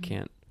that. I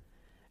can't.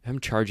 If I'm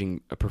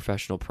charging a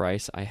professional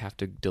price, I have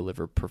to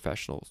deliver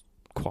professional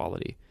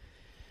quality.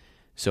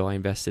 So I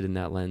invested in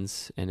that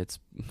lens, and it's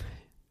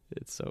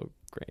so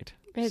great.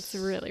 It's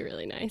really,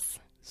 really nice.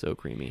 So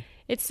creamy.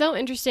 It's so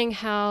interesting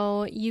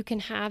how you can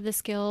have the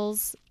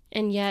skills,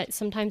 and yet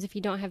sometimes if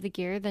you don't have the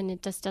gear, then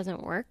it just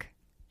doesn't work.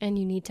 And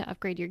you need to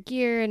upgrade your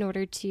gear in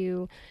order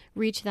to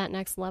reach that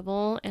next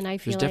level. And I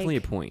feel there's definitely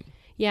a point.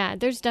 Yeah,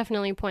 there's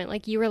definitely a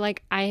point. You were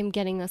like, I am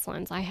getting this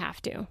lens. I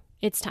have to.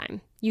 it's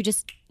time. You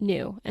just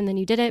knew. And then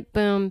you did it.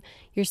 Boom.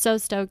 You're so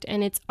stoked.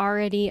 And it's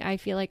already, I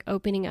feel like,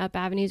 opening up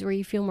avenues where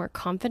you feel more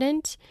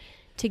confident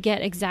to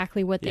get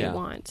exactly what they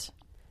want.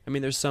 I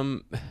mean, there's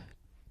some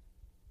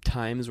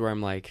times where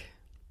I'm like,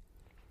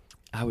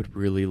 I would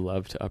really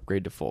love to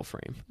upgrade to full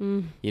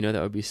frame. You know,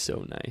 that would be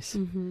so nice.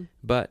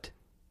 But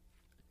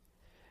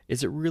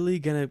is it really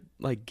going to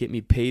like get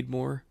me paid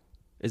more?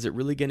 Is it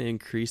really going to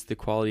increase the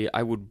quality?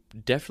 I would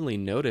definitely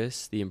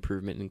notice the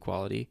improvement in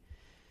quality,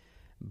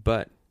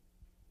 but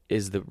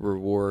is the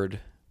reward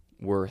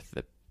worth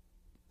the,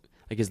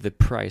 like, is the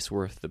price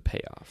worth the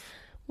payoff?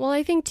 Well,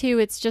 I think too,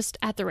 it's just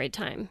at the right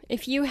time.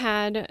 If you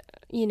had,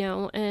 you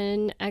know,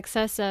 an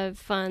excess of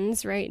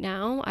funds right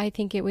now, I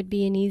think it would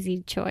be an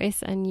easy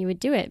choice and you would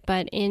do it.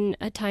 But in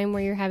a time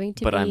where you're having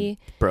to I'm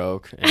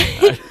broke.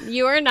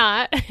 You are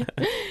not.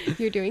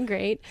 You're doing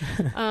great.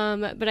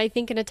 But I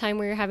think in a time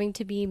where you're having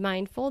to be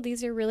mindful,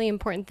 these are really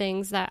important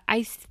things that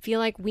I feel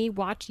like we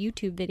watch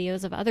YouTube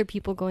videos of other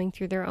people going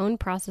through their own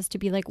process to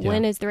be like,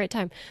 when is the right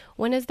time?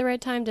 When is the right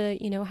time to,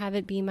 you know, have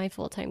it be my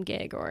full-time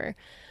gig or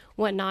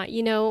whatnot?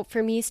 You know,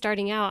 for me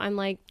starting out, I'm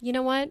like, you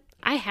know what?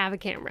 I have a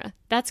camera.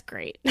 That's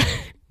great.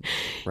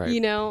 Right.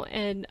 You know,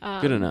 and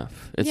good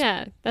enough.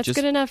 That's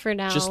good enough for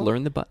now. Just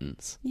learn the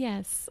buttons.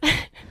 Yes.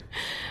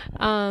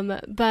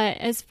 But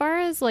as far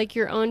as like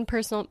your own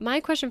personal, my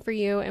question for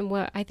you and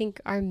what I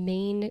think our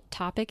main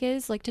topic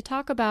is like to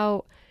talk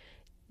about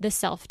the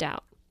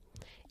self-doubt.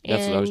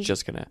 That's what I was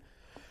just going to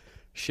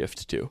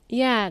shift to.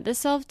 Yeah, the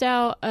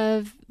self-doubt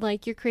of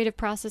like your creative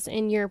process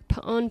and your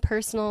own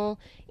personal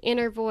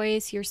inner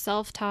voice, your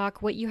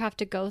self-talk, what you have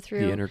to go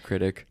through. The inner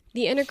critic.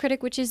 The inner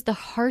critic, which is the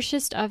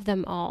harshest of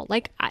them all.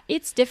 Like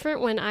it's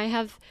different when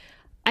I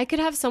could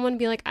have someone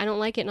be like, I don't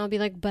like it. And I'll be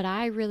like, but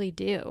I really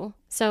do.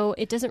 So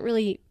it doesn't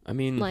really, I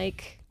mean,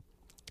 like,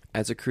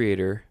 as a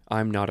creator,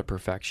 I'm not a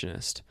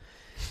perfectionist.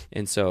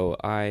 And so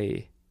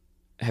I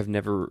have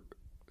never,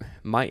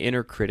 my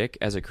inner critic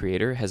as a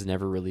creator has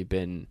never really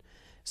been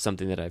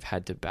something that I've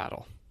had to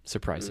battle,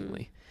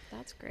 surprisingly.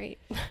 That's great.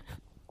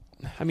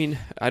 I mean,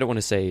 I don't want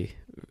to say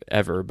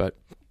ever, but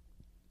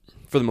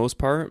for the most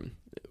part,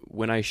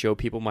 when I show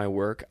people my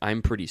work,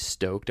 I'm pretty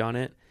stoked on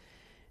it,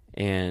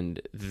 and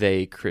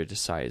they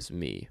criticize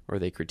me or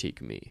they critique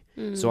me.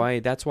 So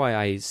that's why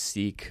I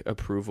seek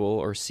approval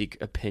or seek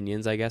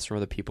opinions, I guess, from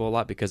other people a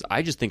lot, because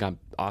I just think I'm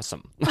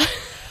awesome. I'm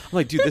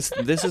like, dude,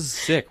 this is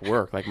sick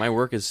work. Like, my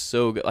work is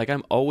so good. Like,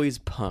 I'm always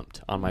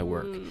pumped on my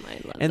work.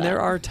 I love and that.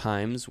 there are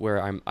times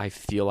where I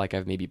feel like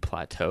I've maybe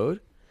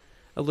plateaued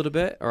a little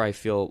bit, or I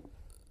feel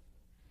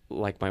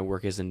like my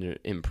work isn't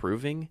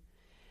improving.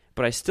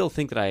 But I still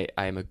think that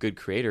I am a good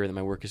creator and that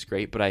my work is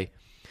great. But I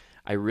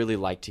really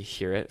like to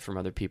hear it from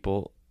other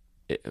people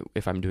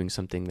if I'm doing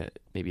something that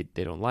maybe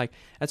they don't like.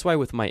 That's why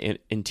with my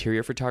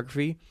interior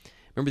photography,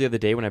 remember the other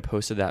day when I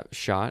posted that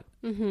shot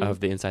of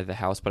the inside of the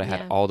house, but I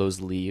had all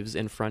those leaves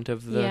in front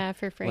of the... Yeah,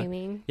 for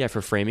framing.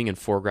 For framing and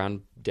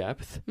foreground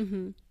depth.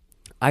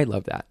 I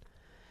love that.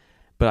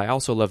 But I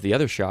also love the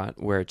other shot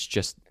where it's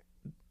just,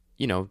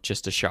 you know,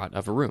 just a shot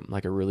of a room,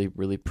 like a really,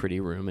 really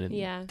pretty room.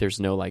 And there's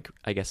no, like,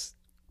 I guess,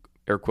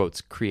 air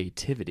quotes,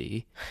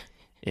 creativity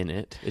in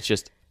it. It's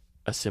just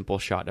a simple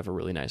shot of a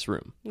really nice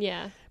room.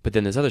 Yeah. But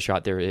then this other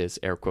shot, there is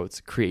air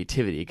quotes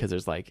creativity, because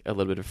there's like a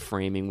little bit of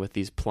framing with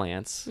these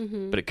plants,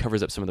 but it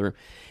covers up some of the room.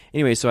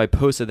 Anyway, so I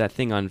posted that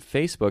thing on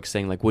Facebook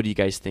saying, like, what do you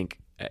guys think?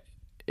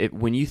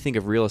 When you think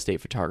of real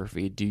estate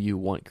photography, do you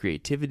want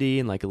creativity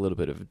and like a little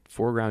bit of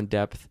foreground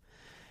depth,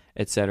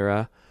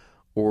 etc.?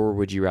 Or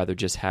would you rather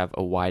just have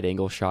a wide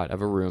angle shot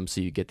of a room so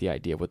you get the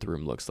idea of what the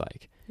room looks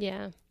like?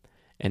 Yeah.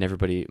 And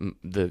everybody,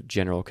 the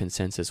general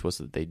consensus was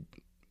that they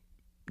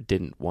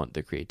didn't want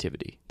the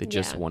creativity. They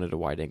just wanted a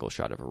wide angle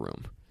shot of a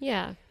room.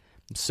 Yeah.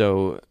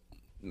 So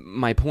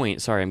my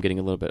point, sorry, I'm getting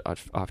a little bit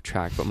off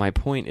track, but my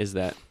point is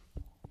that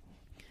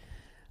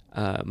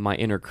my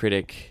inner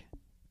critic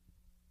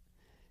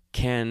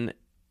can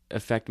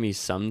affect me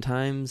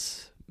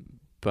sometimes,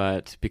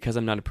 but because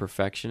I'm not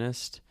a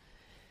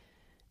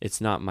it's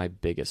not my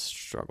biggest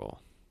struggle.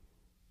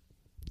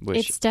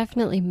 Which it's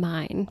definitely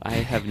mine. I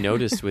have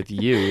noticed with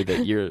you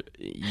that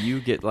you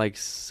get like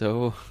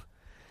so,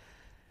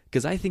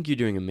 because I think you're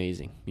doing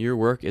amazing. Your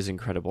work is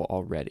incredible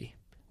already.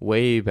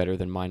 Way better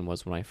than mine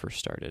was when I first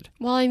started.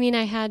 Well, I mean,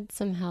 I had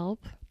some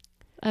help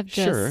of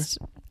just,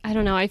 I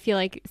don't know, I feel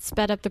like it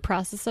sped up the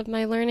process of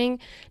my learning.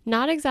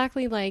 Not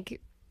exactly like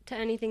to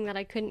anything that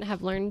I couldn't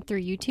have learned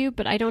through YouTube,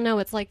 but I don't know,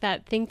 it's like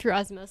that thing through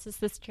osmosis,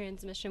 this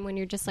transmission, when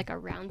you're just like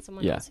around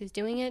someone else who's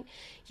doing it,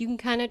 you can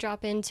kind of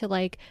drop into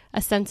like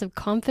a sense of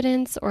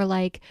confidence or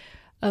like,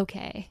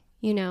 okay,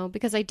 you know,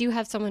 because I do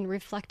have someone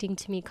reflecting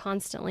to me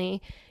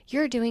constantly,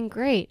 you're doing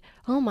great.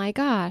 Oh my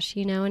gosh,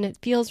 you know, and it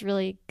feels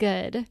really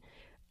good.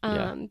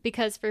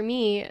 Because for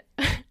me,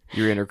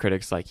 your inner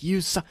critic's like,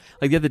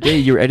 like the other day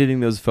you were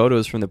editing those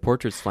photos from the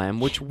Portrait Slam,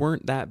 which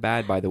weren't that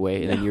bad, by the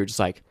way. And then you're just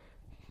like,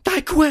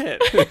 I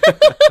quit.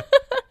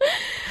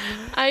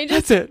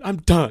 That's it. I'm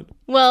done.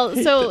 Well,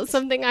 so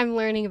something I'm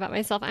learning about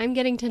myself, I'm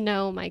getting to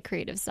know my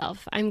creative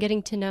self. I'm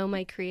getting to know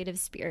my creative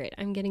spirit.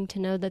 I'm getting to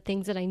know the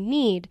things that I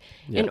need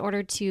in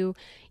order to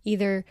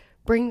either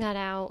bring that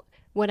out,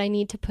 what I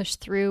need to push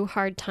through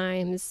hard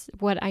times,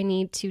 what I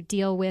need to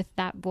deal with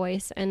that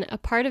voice. And a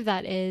part of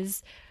that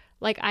is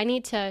like I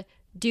need to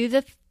do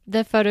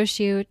the photo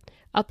shoot,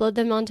 upload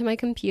them onto my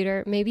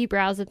computer, maybe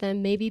browse at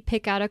them, maybe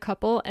pick out a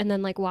couple, and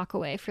then like walk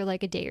away for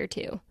like a day or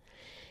two.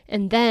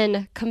 And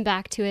then come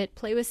back to it,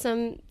 play with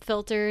some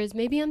filters.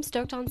 Maybe I'm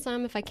stoked on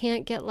some if I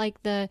can't get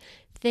like the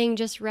thing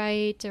just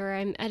right, or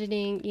I'm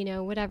editing,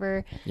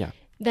 whatever. Yeah.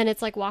 Then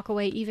it's like walk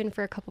away even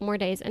for a couple more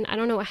days. And I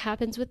don't know what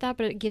happens with that,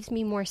 but it gives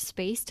me more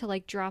space to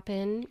like drop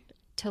in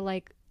to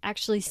like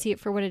actually see it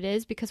for what it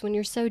is. Because when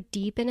you're so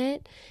deep in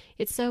it,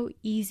 it's so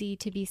easy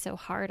to be so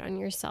hard on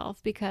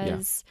yourself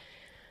because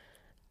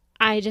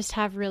I just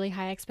have really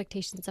high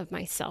expectations of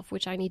myself,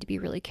 which I need to be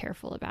really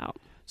careful about.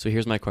 So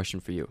here's my question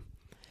for you.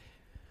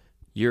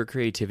 Your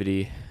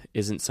creativity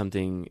isn't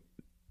something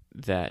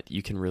that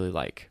you can really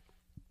like,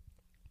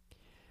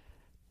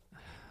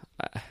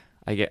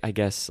 I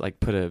guess, like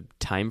put a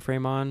time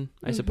frame on,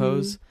 I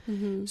suppose.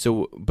 Mm-hmm.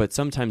 So, but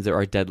sometimes there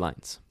are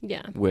deadlines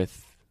Yeah.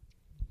 with,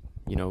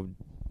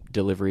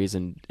 deliveries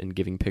and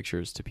giving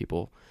pictures to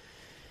people.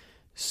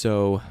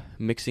 So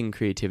mixing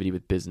creativity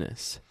with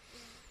business,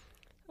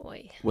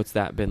 Oy. what's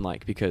that been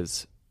like?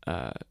 Because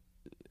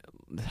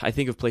I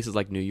think of places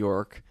like New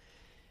York.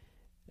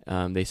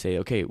 They say,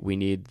 okay, we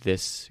need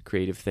this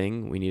creative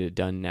thing. We need it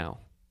done now.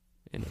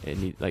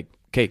 And like,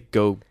 okay,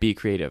 go be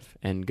creative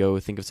and go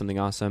think of something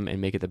awesome and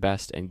make it the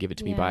best and give it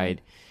to me by,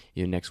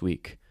 next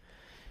week.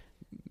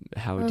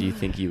 How do you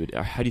think you're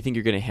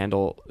going to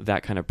handle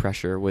that kind of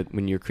pressure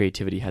when your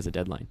creativity has a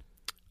deadline?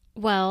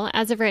 Well,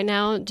 as of right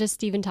now,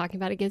 just even talking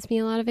about it gives me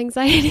a lot of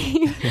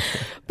anxiety.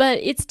 But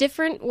it's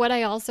different. What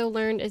I also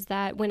learned is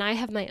that when I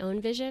have my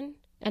own vision,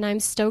 and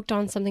I'm stoked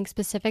on something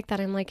specific that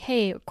I'm like,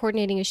 hey,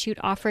 coordinating a shoot,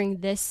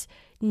 offering this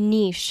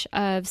niche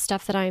of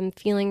stuff that I'm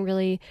feeling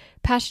really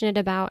passionate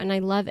about, and I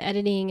love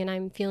editing, and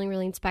I'm feeling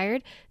really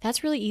inspired,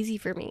 that's really easy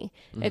for me.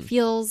 Mm-hmm. It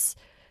feels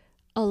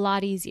a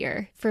lot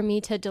easier for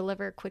me to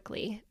deliver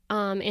quickly,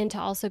 and to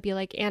also be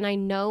like, and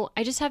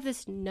I just have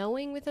this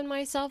knowing within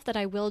myself that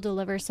I will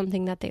deliver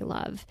something that they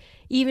love.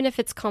 Even if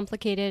it's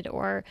complicated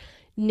or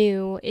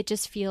new, it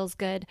just feels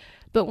good.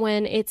 But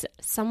when it's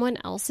someone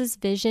else's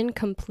vision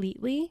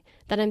completely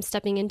that I'm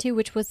stepping into,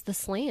 which was the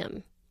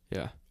slam.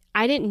 Yeah.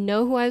 I didn't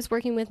know who I was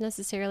working with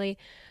necessarily.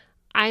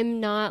 I'm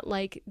not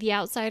like the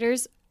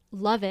outsiders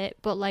love it,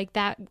 but like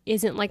that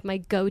isn't like my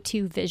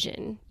go-to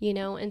vision,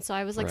 And so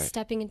I was like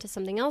stepping into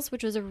something else,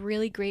 which was a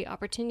really great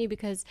opportunity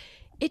because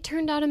it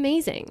turned out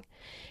amazing.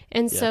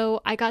 And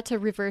so I got to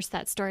reverse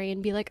that story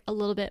and be like a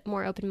little bit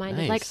more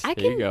open-minded. Nice. Like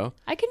there you go.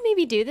 I can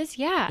maybe do this.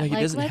 Yeah. It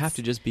doesn't have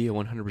to just be a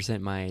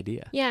 100% my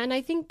idea. Yeah. And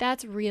I think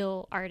that's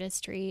real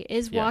artistry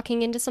is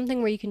walking into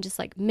something where you can just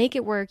like make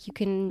it work. You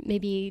can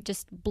maybe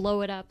just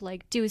blow it up,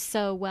 like do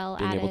so well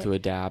Being at it. able to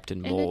adapt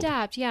and mold.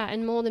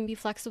 And mold and be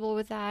flexible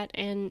with that.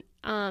 And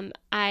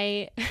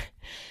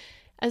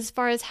as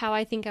far as how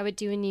I think I would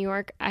do in New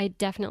York, I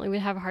definitely would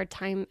have a hard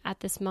time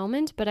at this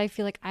moment, but I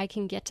feel like I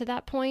can get to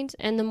that point.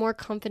 And the more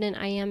confident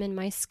I am in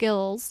my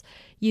skills,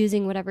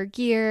 using whatever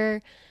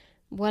gear,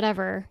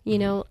 whatever,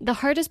 the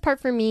hardest part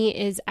for me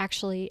is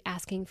actually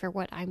asking for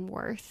what I'm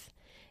worth.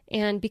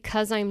 And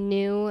because I'm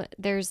new,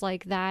 there's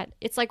like that.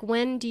 It's like,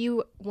 when do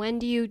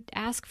you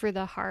ask for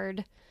the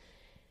hard?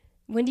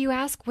 When do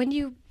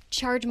you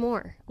charge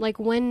more? Like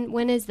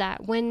when is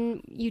that?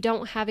 When you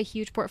don't have a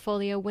huge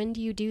portfolio, when do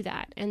you do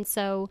that? And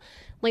so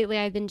lately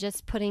I've been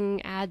just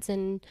putting ads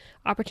and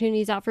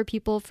opportunities out for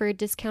people for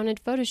discounted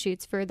photo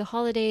shoots for the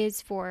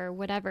holidays, for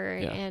whatever.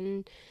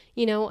 And,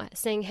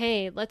 saying,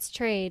 hey, let's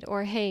trade,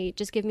 or hey,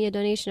 just give me a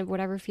donation of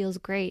whatever feels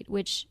great,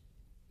 which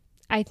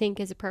I think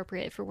is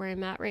appropriate for where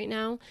I'm at right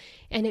now.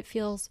 And it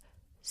feels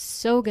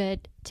so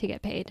good to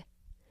get paid.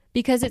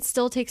 Because it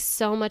still takes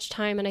so much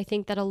time, and I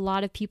think that a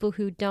lot of people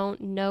who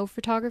don't know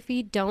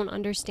photography don't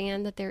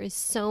understand that there is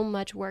so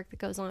much work that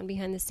goes on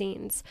behind the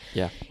scenes.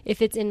 Yeah.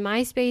 If it's in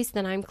my space,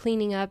 then I'm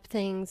cleaning up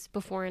things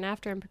before and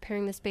after. I'm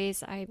preparing the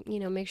space. I,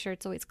 make sure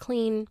it's always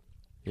clean.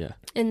 Yeah.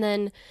 And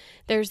then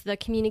there's the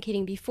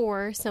communicating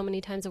before so many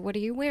times of what are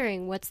you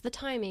wearing? What's the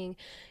timing?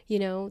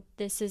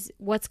 This is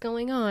what's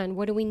going on.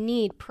 What do we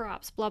need?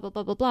 Props, blah, blah,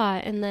 blah, blah,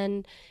 blah. And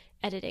then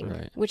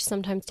editing, which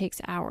sometimes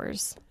takes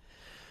hours.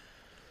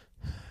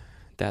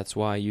 That's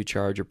why you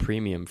charge a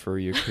premium for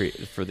your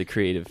for the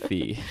creative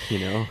fee,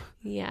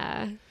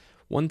 Yeah.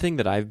 One thing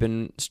that I've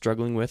been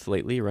struggling with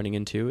lately, running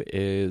into,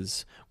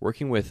 is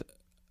working with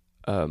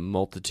a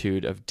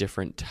multitude of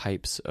different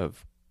types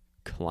of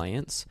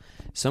clients,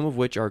 some of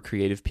which are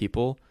creative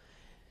people,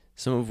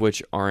 some of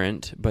which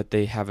aren't, but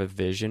they have a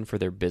vision for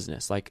their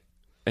business. Like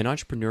an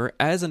entrepreneur,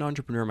 as an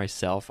entrepreneur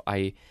myself,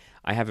 I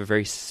have a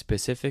very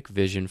specific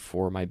vision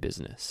for my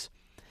business.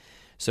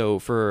 So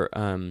for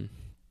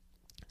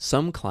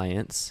some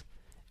clients,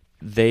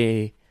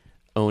 they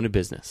own a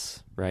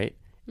business, right?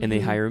 And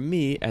they hire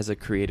me as a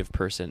creative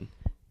person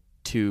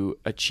to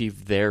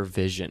achieve their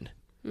vision.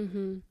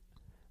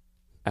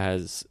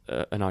 as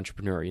an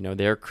entrepreneur,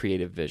 their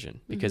creative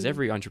vision, because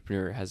every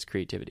entrepreneur has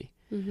creativity.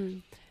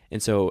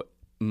 And so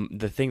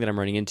the thing that I'm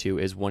running into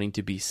is wanting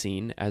to be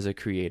seen as a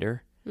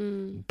creator,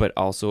 but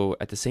also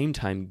at the same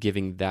time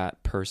giving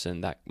that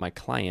person, that my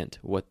client,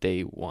 what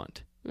they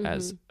want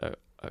as a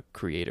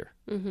creator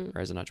or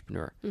as an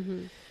entrepreneur.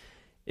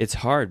 It's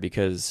hard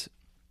because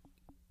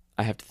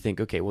I have to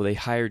think, okay, well, they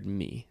hired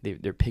me.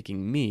 They're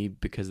picking me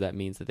because that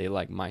means that they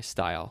like my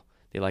style.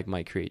 They like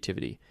my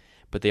creativity.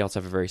 But they also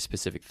have a very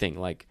specific thing.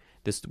 Like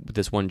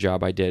this one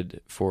job I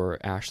did for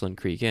Ashland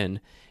Creek Inn,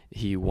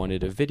 he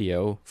wanted a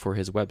video for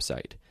his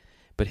website.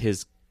 But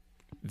his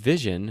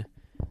vision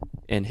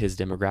and his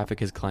demographic,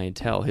 his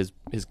clientele,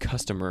 his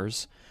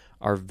customers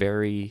are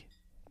very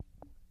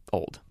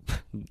old.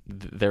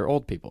 They're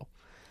old people.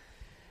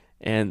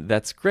 And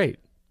that's great.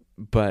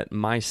 But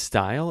my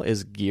style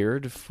is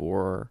geared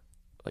for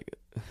like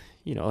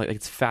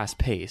it's fast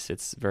paced.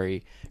 It's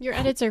very your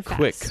edits are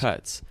quick fast.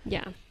 Cuts.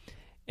 Yeah.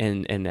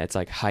 And it's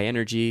like high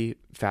energy,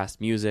 fast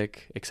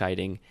music,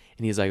 exciting.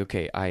 And he's like,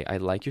 okay, I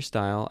like your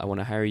style. I want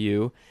to hire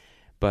you,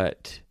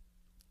 but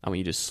I want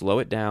you to slow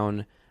it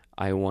down.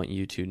 I want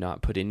you to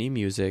not put any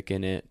music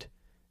in it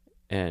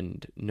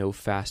and no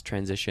fast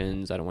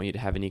transitions. I don't want you to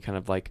have any kind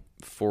of like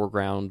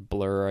foreground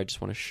blur. I just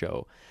want to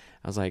show.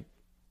 I was like,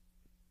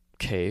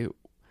 okay.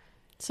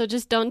 So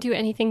just don't do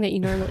anything that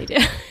you normally do.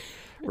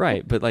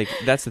 Right. But like,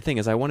 that's the thing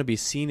is I want to be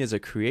seen as a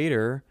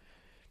creator,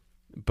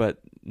 but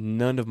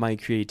none of my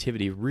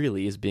creativity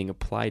really is being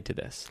applied to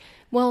this.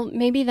 Well,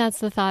 maybe that's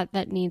the thought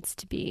that needs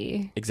to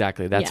be.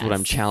 Exactly. That's what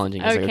I'm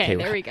challenging. It's Okay,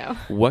 there we go.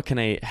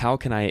 How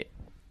can I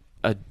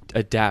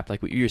adapt,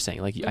 like what you're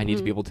saying? Like I need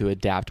to be able to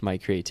adapt my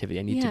creativity.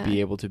 I need to be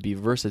able to be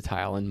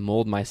versatile and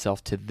mold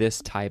myself to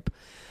this type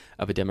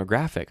of a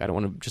demographic. I don't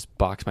want to just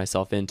box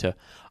myself into,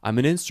 I'm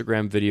an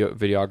Instagram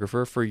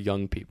videographer for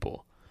young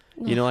people.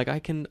 Like I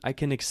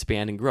can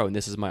expand and grow. And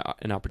this is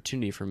an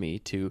opportunity for me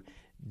to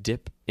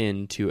dip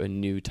into a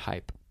new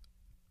type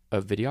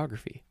of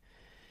videography.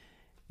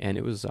 And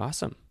it was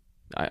awesome.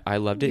 I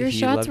loved it. Your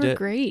shots were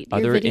great.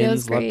 Other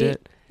inns loved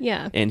it.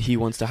 Yeah. And he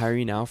wants to hire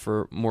you now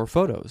for more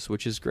photos,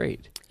 which is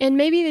great. And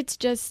maybe it's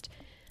just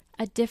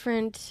a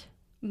different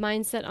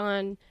mindset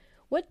on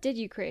what did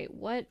you create?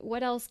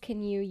 What else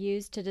can you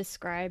use to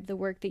describe the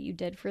work that you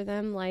did for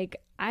them? Like,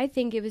 I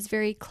think it was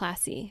very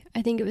classy.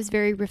 I think it was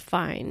very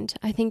refined.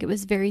 I think it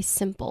was very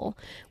simple,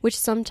 which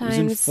sometimes...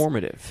 It was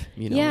informative,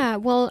 Yeah,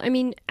 well, I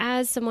mean,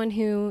 as someone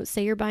who,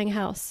 say you're buying a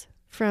house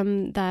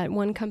from that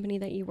one company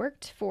that you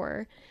worked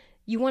for,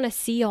 you want to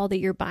see all that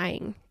you're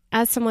buying.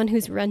 As someone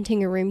who's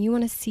renting a room, you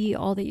want to see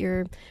all that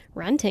you're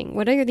renting.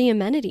 What are the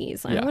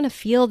amenities? I want to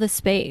feel the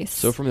space.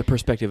 So from the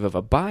perspective of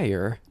a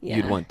buyer,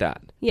 you'd want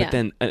that. Yeah.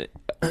 But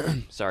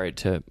then, sorry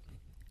to...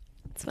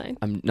 It's fine.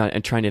 I'm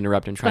trying to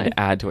interrupt and trying to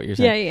add to what you're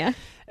saying.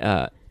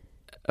 Yeah.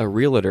 A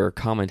realtor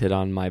commented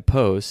on my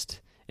post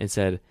and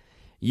said,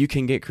 you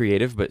can get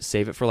creative, but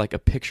save it for like a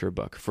picture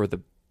book for the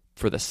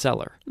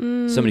seller.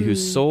 Somebody who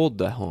sold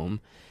the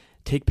home,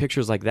 take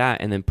pictures like that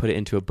and then put it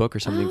into a book or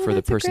something for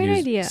the person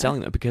who's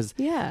selling them, because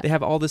they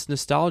have all this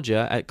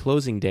nostalgia at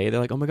closing day.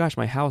 They're like, oh my gosh,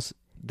 my house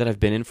that I've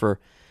been in for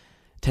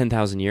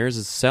 10,000 years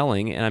is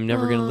selling and I'm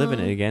never going to live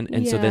in it again.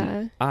 And so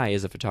then I,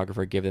 as a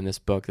photographer, give them this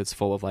book that's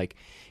full of like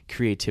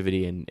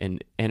creativity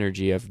and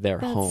energy of their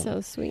home.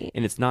 That's so sweet.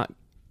 And it's not,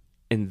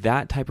 and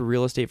that type of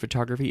real estate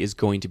photography is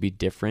going to be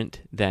different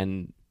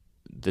than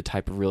the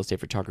type of real estate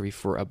photography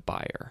for a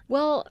buyer.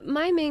 Well,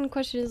 my main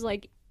question is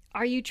like,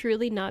 are you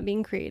truly not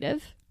being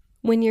creative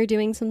when you're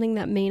doing something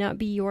that may not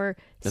be your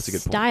That's a good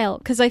style?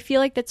 Because I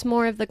feel like that's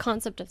more of the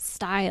concept of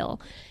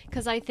style.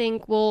 Because I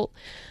think, well,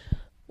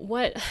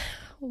 what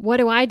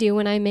do I do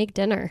when I make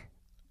dinner?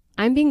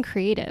 I'm being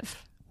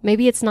creative.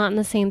 Maybe it's not in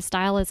the same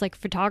style as like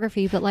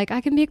photography, but like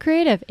I can be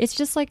creative. It's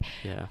just like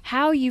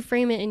how you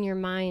frame it in your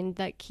mind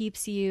that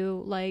keeps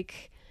you in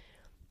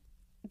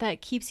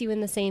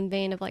the same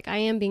vein of like, I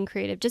am being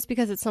creative. Just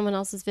because it's someone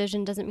else's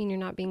vision doesn't mean you're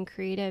not being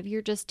creative.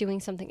 You're just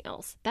doing something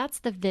else. That's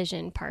the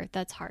vision part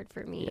that's hard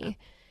for me. Yeah.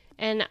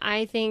 And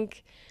I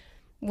think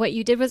what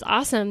you did was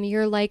awesome.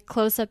 Your like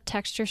close-up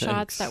texture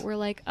shots that were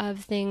like of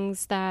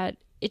things that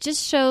it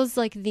just shows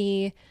like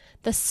the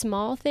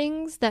small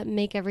things that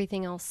make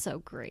everything else so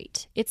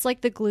great. It's like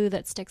the glue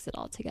that sticks it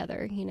all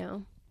together,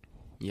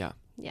 Yeah.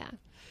 Yeah.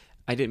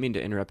 I didn't mean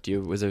to interrupt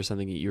you. Was there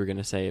something you were going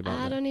to say about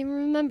I don't even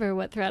remember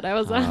what thread I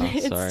was on.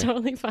 It's sorry.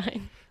 Totally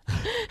fine.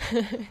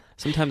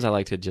 Sometimes I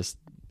like to just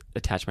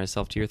attach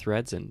myself to your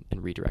threads and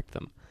redirect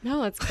them.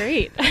 No, it's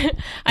great.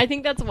 I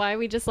think that's why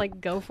we just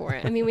like go for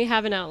it. I mean, we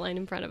have an outline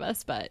in front of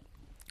us, but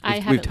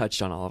we've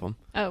touched on all of them.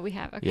 Oh, we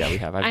have. Okay. Yeah, we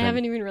have. I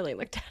haven't even really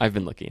looked at it. I've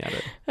been looking at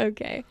it.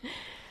 Okay.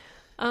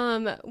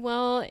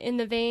 Well, in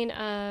the vein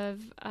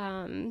of,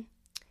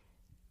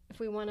 if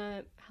we want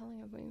to, how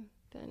long have we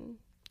been?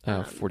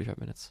 45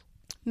 minutes.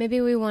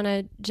 Maybe we want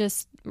to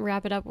just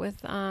wrap it up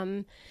with,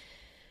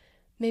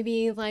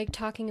 maybe like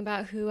talking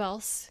about who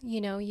else,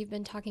 you've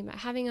been talking about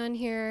having on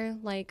here,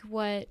 like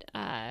what,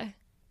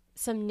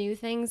 some new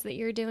things that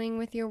you're doing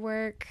with your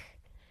work.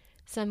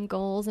 some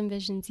goals and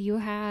visions you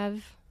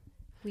have,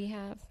 we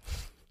have.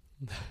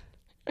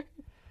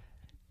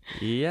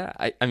 Yeah,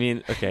 I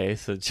mean, okay,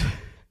 so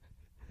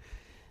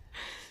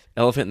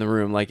elephant in the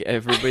room, like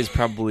everybody's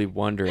probably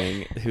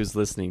wondering who's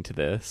listening to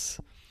this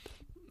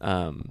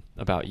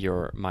about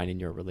mine and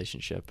your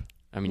relationship.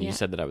 I mean, you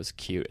said that I was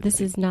cute.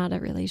 This is not a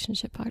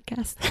relationship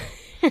podcast.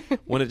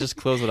 Want to just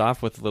close it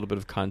off with a little bit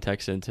of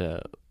context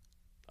into,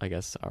 I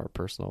guess, our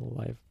personal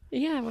life?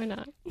 Yeah, why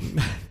not?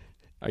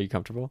 Are you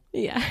comfortable?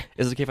 Yeah.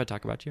 Is it okay if I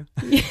talk about you?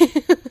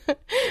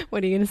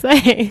 What are you going to say?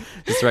 Is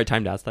this the right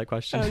time to ask that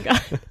question? Oh,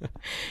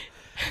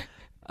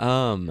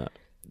 God.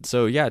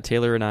 So yeah,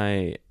 Taylor and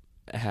I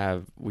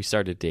we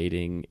started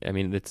dating. I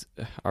mean,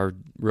 our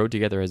road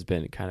together has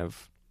been kind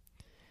of,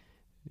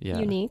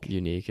 unique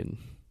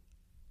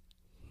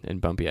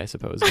and bumpy, I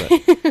suppose.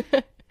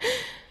 But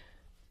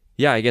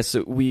yeah, I guess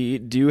we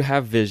do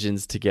have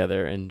visions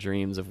together and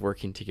dreams of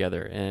working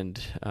together,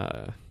 and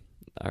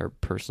our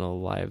personal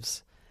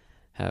lives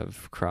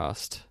have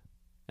crossed,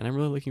 and I'm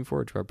really looking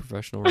forward to our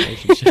professional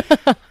relationship.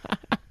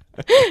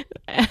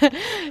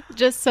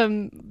 Just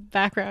some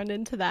background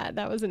into that.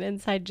 That was an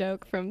inside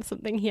joke from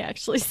something he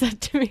actually said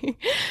to me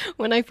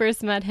when I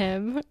first met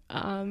him.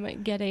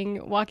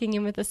 Walking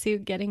in with a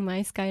suit, getting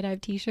my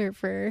skydive t-shirt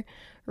for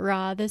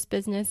Raw, this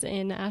business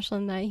in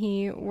Ashland that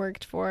he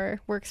works for.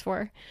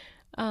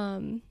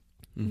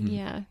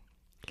 Yeah,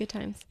 good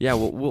times. Yeah,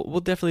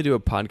 we'll definitely do a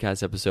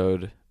podcast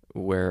episode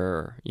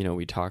where,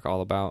 we talk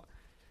all about,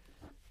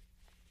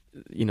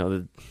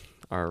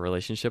 our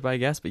relationship, I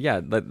guess. But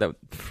yeah, that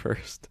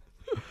first,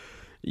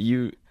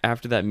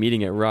 after that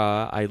meeting at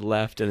Raw, I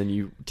left, and then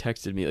you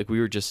texted me, like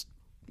we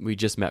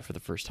just met for the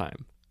first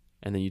time,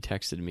 and then you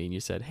texted me and you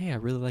said, "Hey, I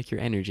really like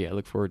your energy. I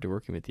look forward to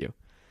working with you."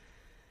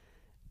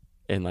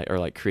 And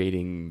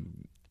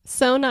creating.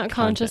 So not content.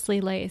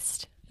 Consciously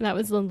laced. That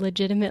was a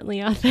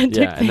legitimately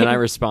authentic. Yeah, and then I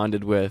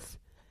responded with,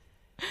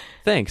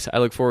 "Thanks. I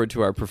look forward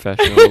to our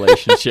professional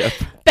relationship."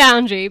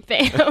 Boundary,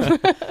 bam.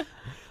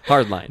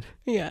 Hard line.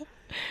 Yeah.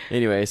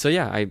 Anyway, so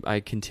yeah, I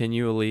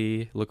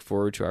continually look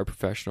forward to our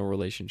professional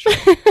relationship.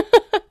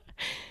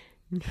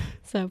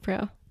 So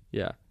pro.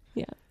 Yeah.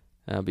 Yeah.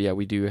 But yeah,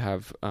 we do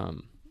have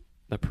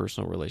a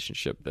personal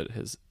relationship that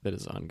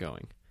is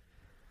ongoing.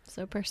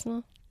 So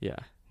personal. Yeah.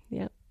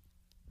 Yeah.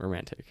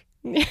 Romantic.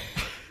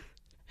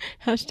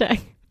 Hashtag.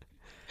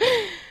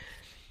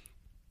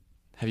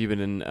 Have you been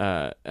in?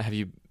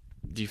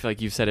 Do you feel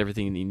like you've said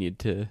everything you need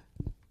to?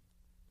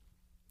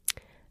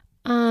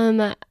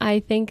 I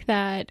think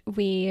that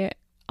we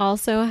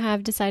also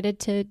have decided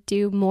to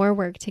do more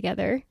work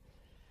together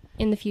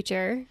in the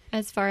future,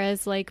 as far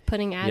as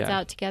putting ads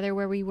out together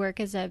where we work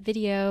as a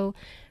video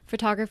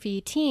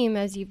photography team.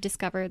 As you've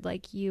discovered,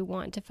 you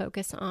want to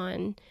focus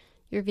on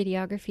your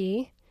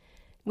videography,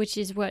 which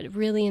is what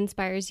really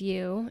inspires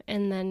you.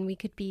 And then we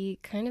could be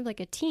kind of like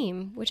a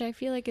team, which I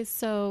feel like is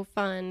so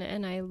fun.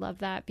 And I love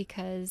that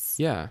because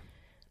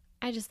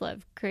I just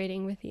love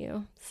creating with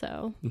you.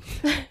 So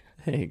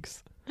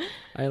thanks.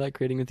 I like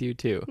creating with you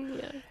too.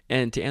 Yeah.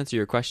 And to answer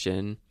your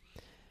question,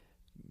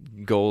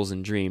 goals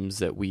and dreams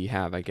that we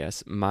have, I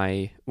guess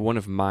one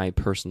of my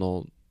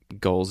personal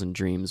goals and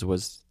dreams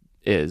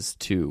is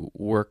to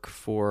work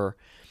for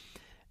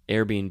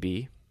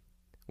Airbnb,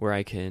 where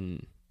I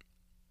can.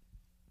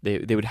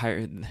 They would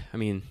hire. I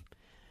mean,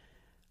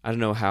 I don't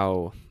know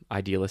how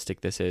idealistic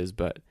this is,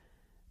 but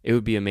it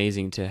would be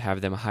amazing to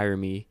have them hire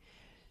me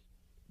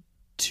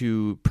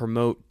to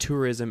promote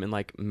tourism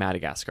in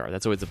Madagascar.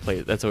 That's always the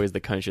place. That's always the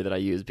country that I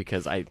use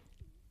because I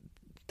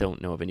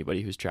don't know of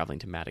anybody who's traveling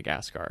to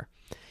Madagascar.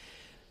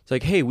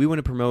 It's hey, we want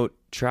to promote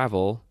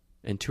travel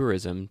and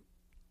tourism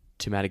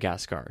to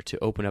Madagascar, to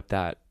open up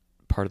that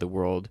part of the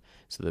world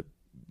so that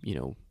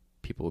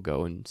people will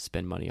go and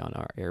spend money on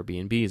our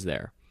Airbnbs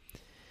there.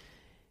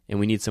 And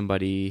we need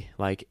somebody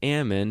like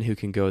Ammon who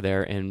can go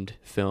there and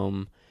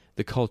film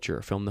the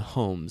culture, film the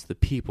homes, the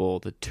people,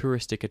 the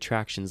touristic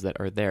attractions that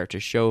are there to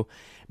show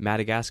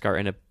Madagascar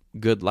in a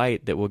good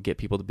light that will get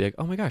people to be like,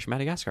 "Oh my gosh,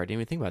 Madagascar, I didn't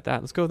even think about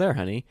that. Let's go there,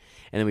 honey."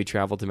 And then we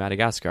travel to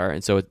Madagascar.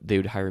 And so they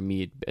would hire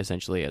me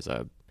essentially as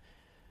a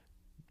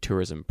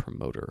tourism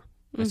promoter,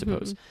 I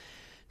suppose.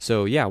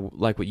 So yeah,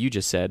 like what you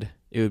just said,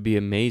 it would be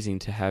amazing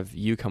to have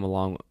you come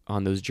along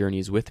on those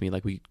journeys with me.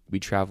 We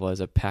travel as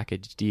a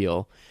package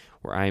deal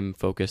where I'm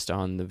focused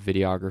on the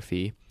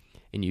videography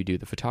and you do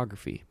the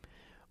photography.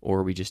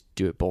 Or we just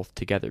do it both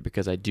together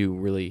because I do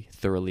really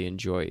thoroughly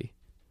enjoy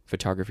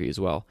photography as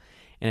well.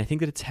 And I think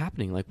that it's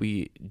happening.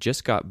 We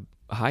just got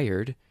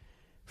hired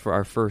for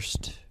our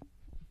first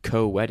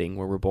co-wedding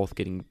where we're both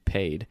getting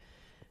paid.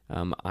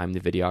 I'm the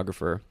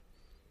videographer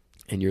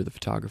and you're the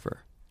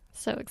photographer.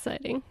 So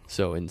exciting.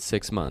 So in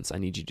 6 months, I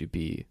need you to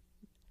be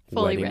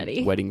fully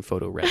ready. Wedding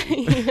photo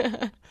ready.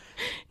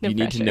 No you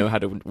need to know how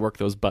to work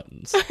those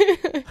buttons.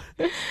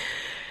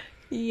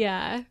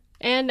 Yeah.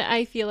 And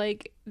I feel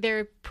like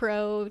their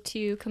pro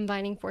to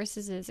combining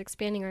forces is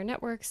expanding our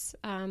networks,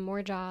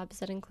 more jobs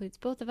that includes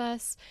both of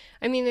us.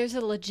 I mean, there's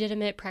a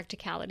legitimate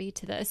practicality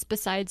to this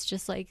besides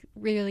just like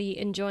really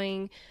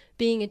enjoying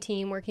being a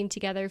team, working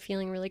together,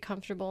 feeling really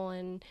comfortable,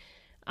 and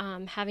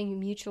having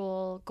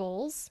mutual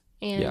goals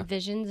and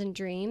visions and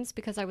dreams,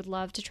 because I would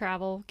love to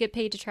travel, get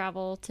paid to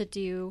travel, to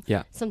do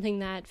something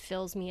that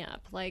fills me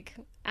up. Like,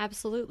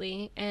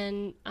 absolutely.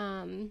 And,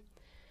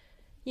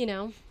 you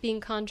know, being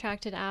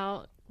contracted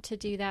out to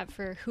do that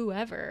for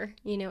whoever,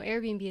 you know,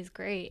 Airbnb is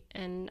great.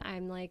 And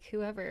I'm like,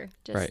 whoever,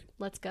 just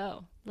let's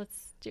go.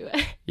 Let's do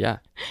it. Yeah.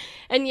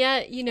 And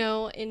yet, you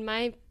know, in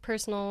my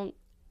personal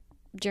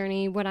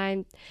journey,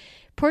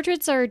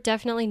 portraits are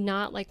definitely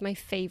not like my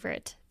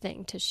favorite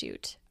thing to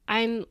shoot.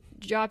 I'm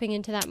dropping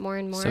into that more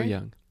and more. So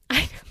young.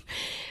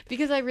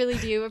 Because I really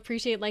do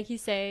appreciate, like you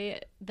say,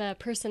 the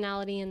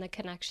personality and the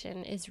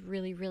connection is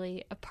really,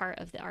 really a part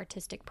of the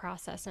artistic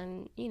process.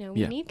 And, you know,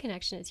 we need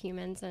connection as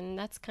humans, and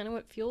that's kind of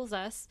what fuels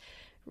us.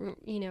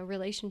 You know,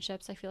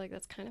 relationships, I feel like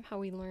that's kind of how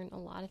we learn a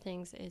lot of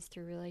things, is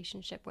through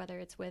relationship, whether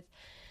it's with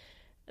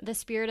the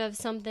spirit of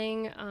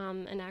something,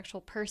 an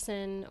actual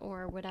person,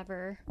 or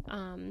whatever,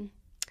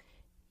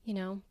 you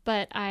know.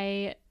 But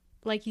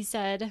like you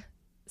said,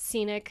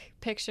 scenic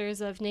pictures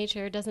of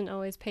nature doesn't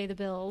always pay the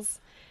bills.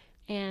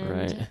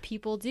 And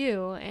people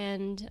do.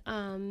 And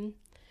we'll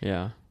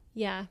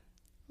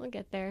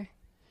get there.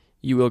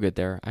 You will get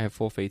there. I have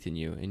full faith in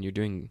you, and you're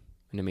doing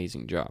an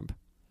amazing job.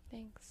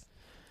 Thanks.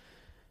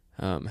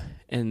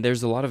 And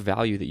there's a lot of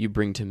value that you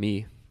bring to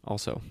me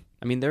also.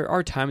 I mean, there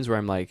are times where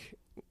I'm like,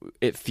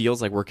 it feels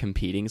like we're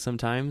competing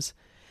sometimes.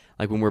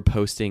 Like when we're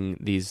posting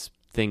these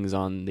things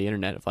on the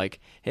internet of like,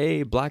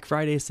 hey, Black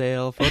Friday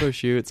sale, photo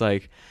shoot. It's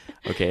like,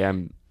 okay,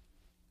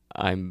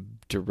 I'm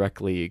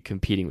directly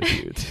competing with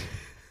you.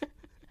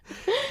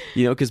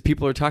 You know, because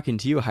people are talking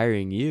to you,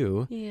 hiring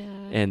you,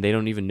 and they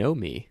don't even know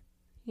me.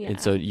 Yeah. And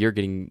so you're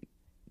getting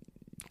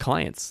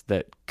clients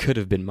that could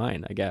have been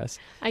mine, I guess.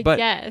 I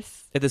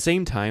guess. At the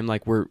same time,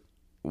 like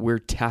we're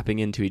tapping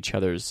into each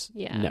other's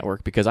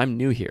network, because I'm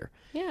new here.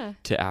 Yeah.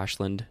 To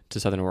Ashland, to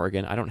Southern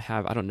Oregon. I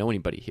don't know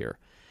anybody here.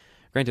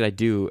 Granted,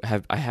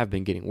 I have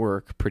been getting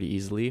work pretty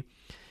easily,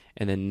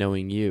 and then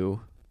knowing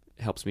you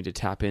helps me to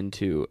tap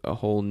into a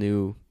whole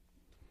new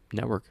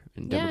network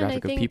and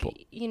demographic of people.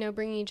 You know,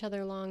 bringing each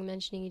other along,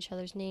 mentioning each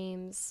other's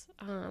names,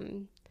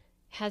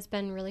 has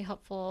been really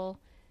helpful.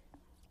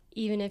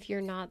 Even if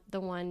you're not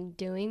the one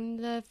doing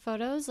the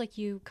photos, like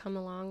you come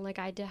along, like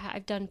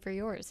I've done for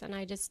yours, and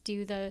I just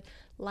do the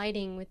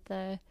lighting with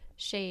the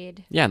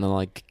shade. Yeah, and they'll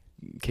like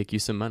kick you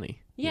some money.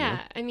 Yeah, you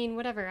know? I mean,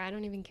 whatever. I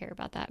don't even care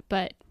about that,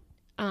 but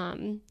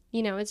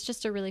you know, it's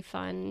just a really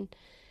fun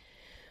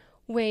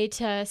way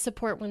to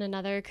support one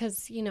another,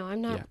 because, you know,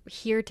 I'm not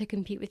here to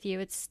compete with you.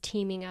 It's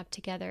teaming up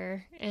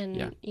together.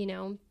 And you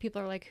know,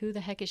 people are like, who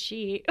the heck is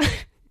she?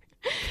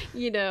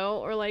 You know,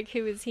 or like,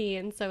 who is he?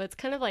 And so it's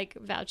kind of like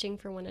vouching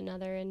for one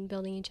another and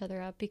building each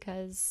other up,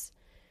 because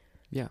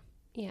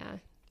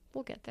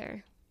we'll get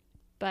there.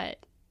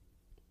 But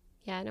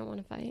I don't want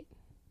to fight.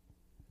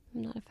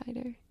 I'm not a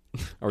fighter.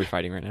 Are we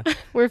fighting right now?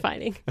 We're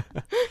fighting.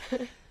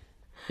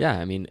 Yeah,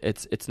 I mean,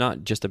 it's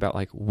not just about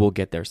like, we'll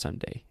get there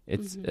someday.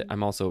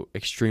 I'm also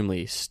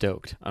extremely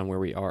stoked on where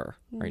we are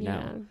right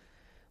now.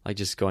 Like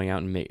just going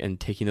out and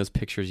taking those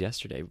pictures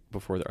yesterday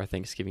before our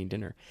Thanksgiving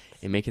dinner,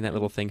 and making that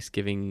little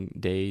Thanksgiving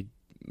Day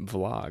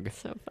vlog.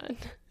 So fun.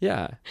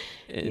 Yeah.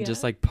 And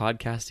just like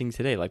podcasting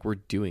today, like we're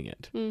doing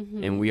it.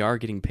 And we are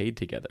getting paid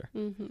together.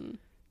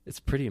 It's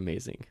pretty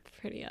amazing.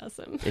 Pretty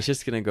awesome. It's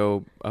just going to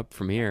go up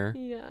from here.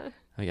 Yeah.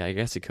 I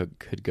guess it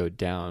could go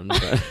down.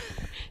 But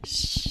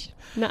Shh.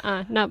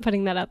 Nuh-uh. Not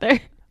putting that out there.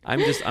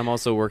 I'm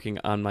also working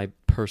on my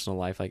personal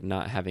life, like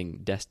not having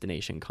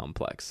destination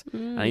complex.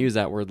 And I use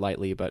that word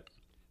lightly, but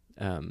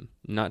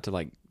not to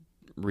like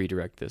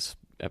redirect this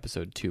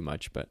episode too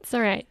much, but it's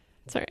all right.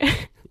 It's all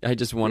right. I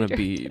just want to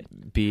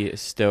be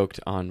stoked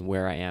on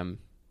where I am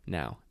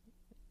now,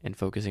 and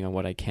focusing on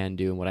what I can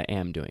do and what I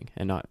am doing,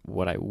 and not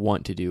what I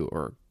want to do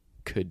or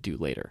could do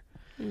later.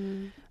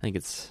 I think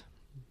it's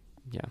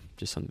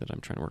just something that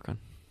I'm trying to work on.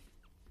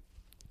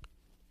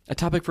 A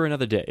topic for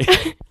another day.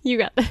 You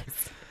got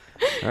this.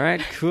 All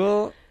right,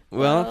 cool.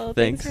 Well,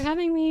 thanks for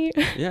having me.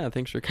 Yeah,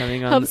 thanks for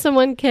coming on. Hope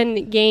someone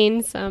can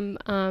gain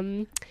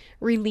some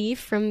relief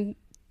from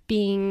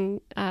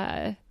being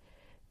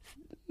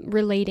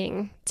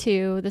relating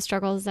to the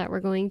struggles that we're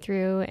going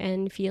through,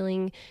 and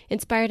feeling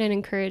inspired and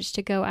encouraged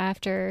to go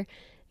after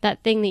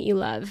that thing that you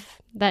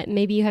love, that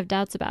maybe you have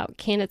doubts about.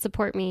 Can it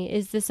support me?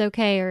 Is this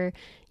okay? Or,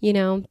 you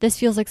know, this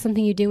feels like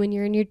something you do when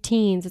you're in your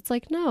teens. It's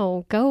like,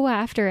 no, go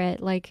after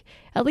it. Like,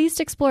 at least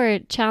explore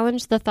it,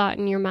 challenge the thought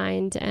in your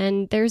mind.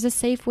 And there's a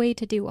safe way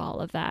to do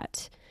all of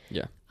that.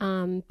 Yeah.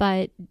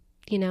 But,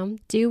 you know,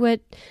 do what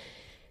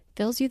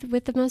fills you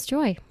with the most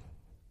joy.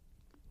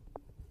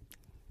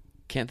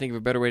 Can't think of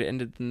a better way to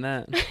end it than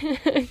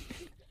that.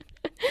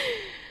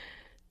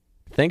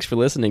 Thanks for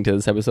listening to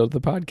this episode of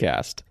the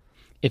podcast.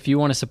 If you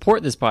want to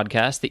support this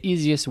podcast, the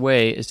easiest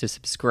way is to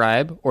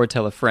subscribe or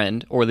tell a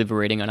friend or leave a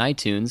rating on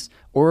iTunes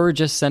or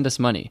just send us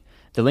money.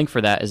 The link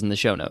for that is in the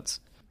show notes.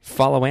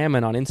 Follow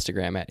Ammon on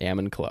Instagram at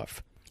AmmonClough.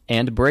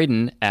 And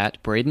Braden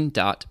at braden.pnw.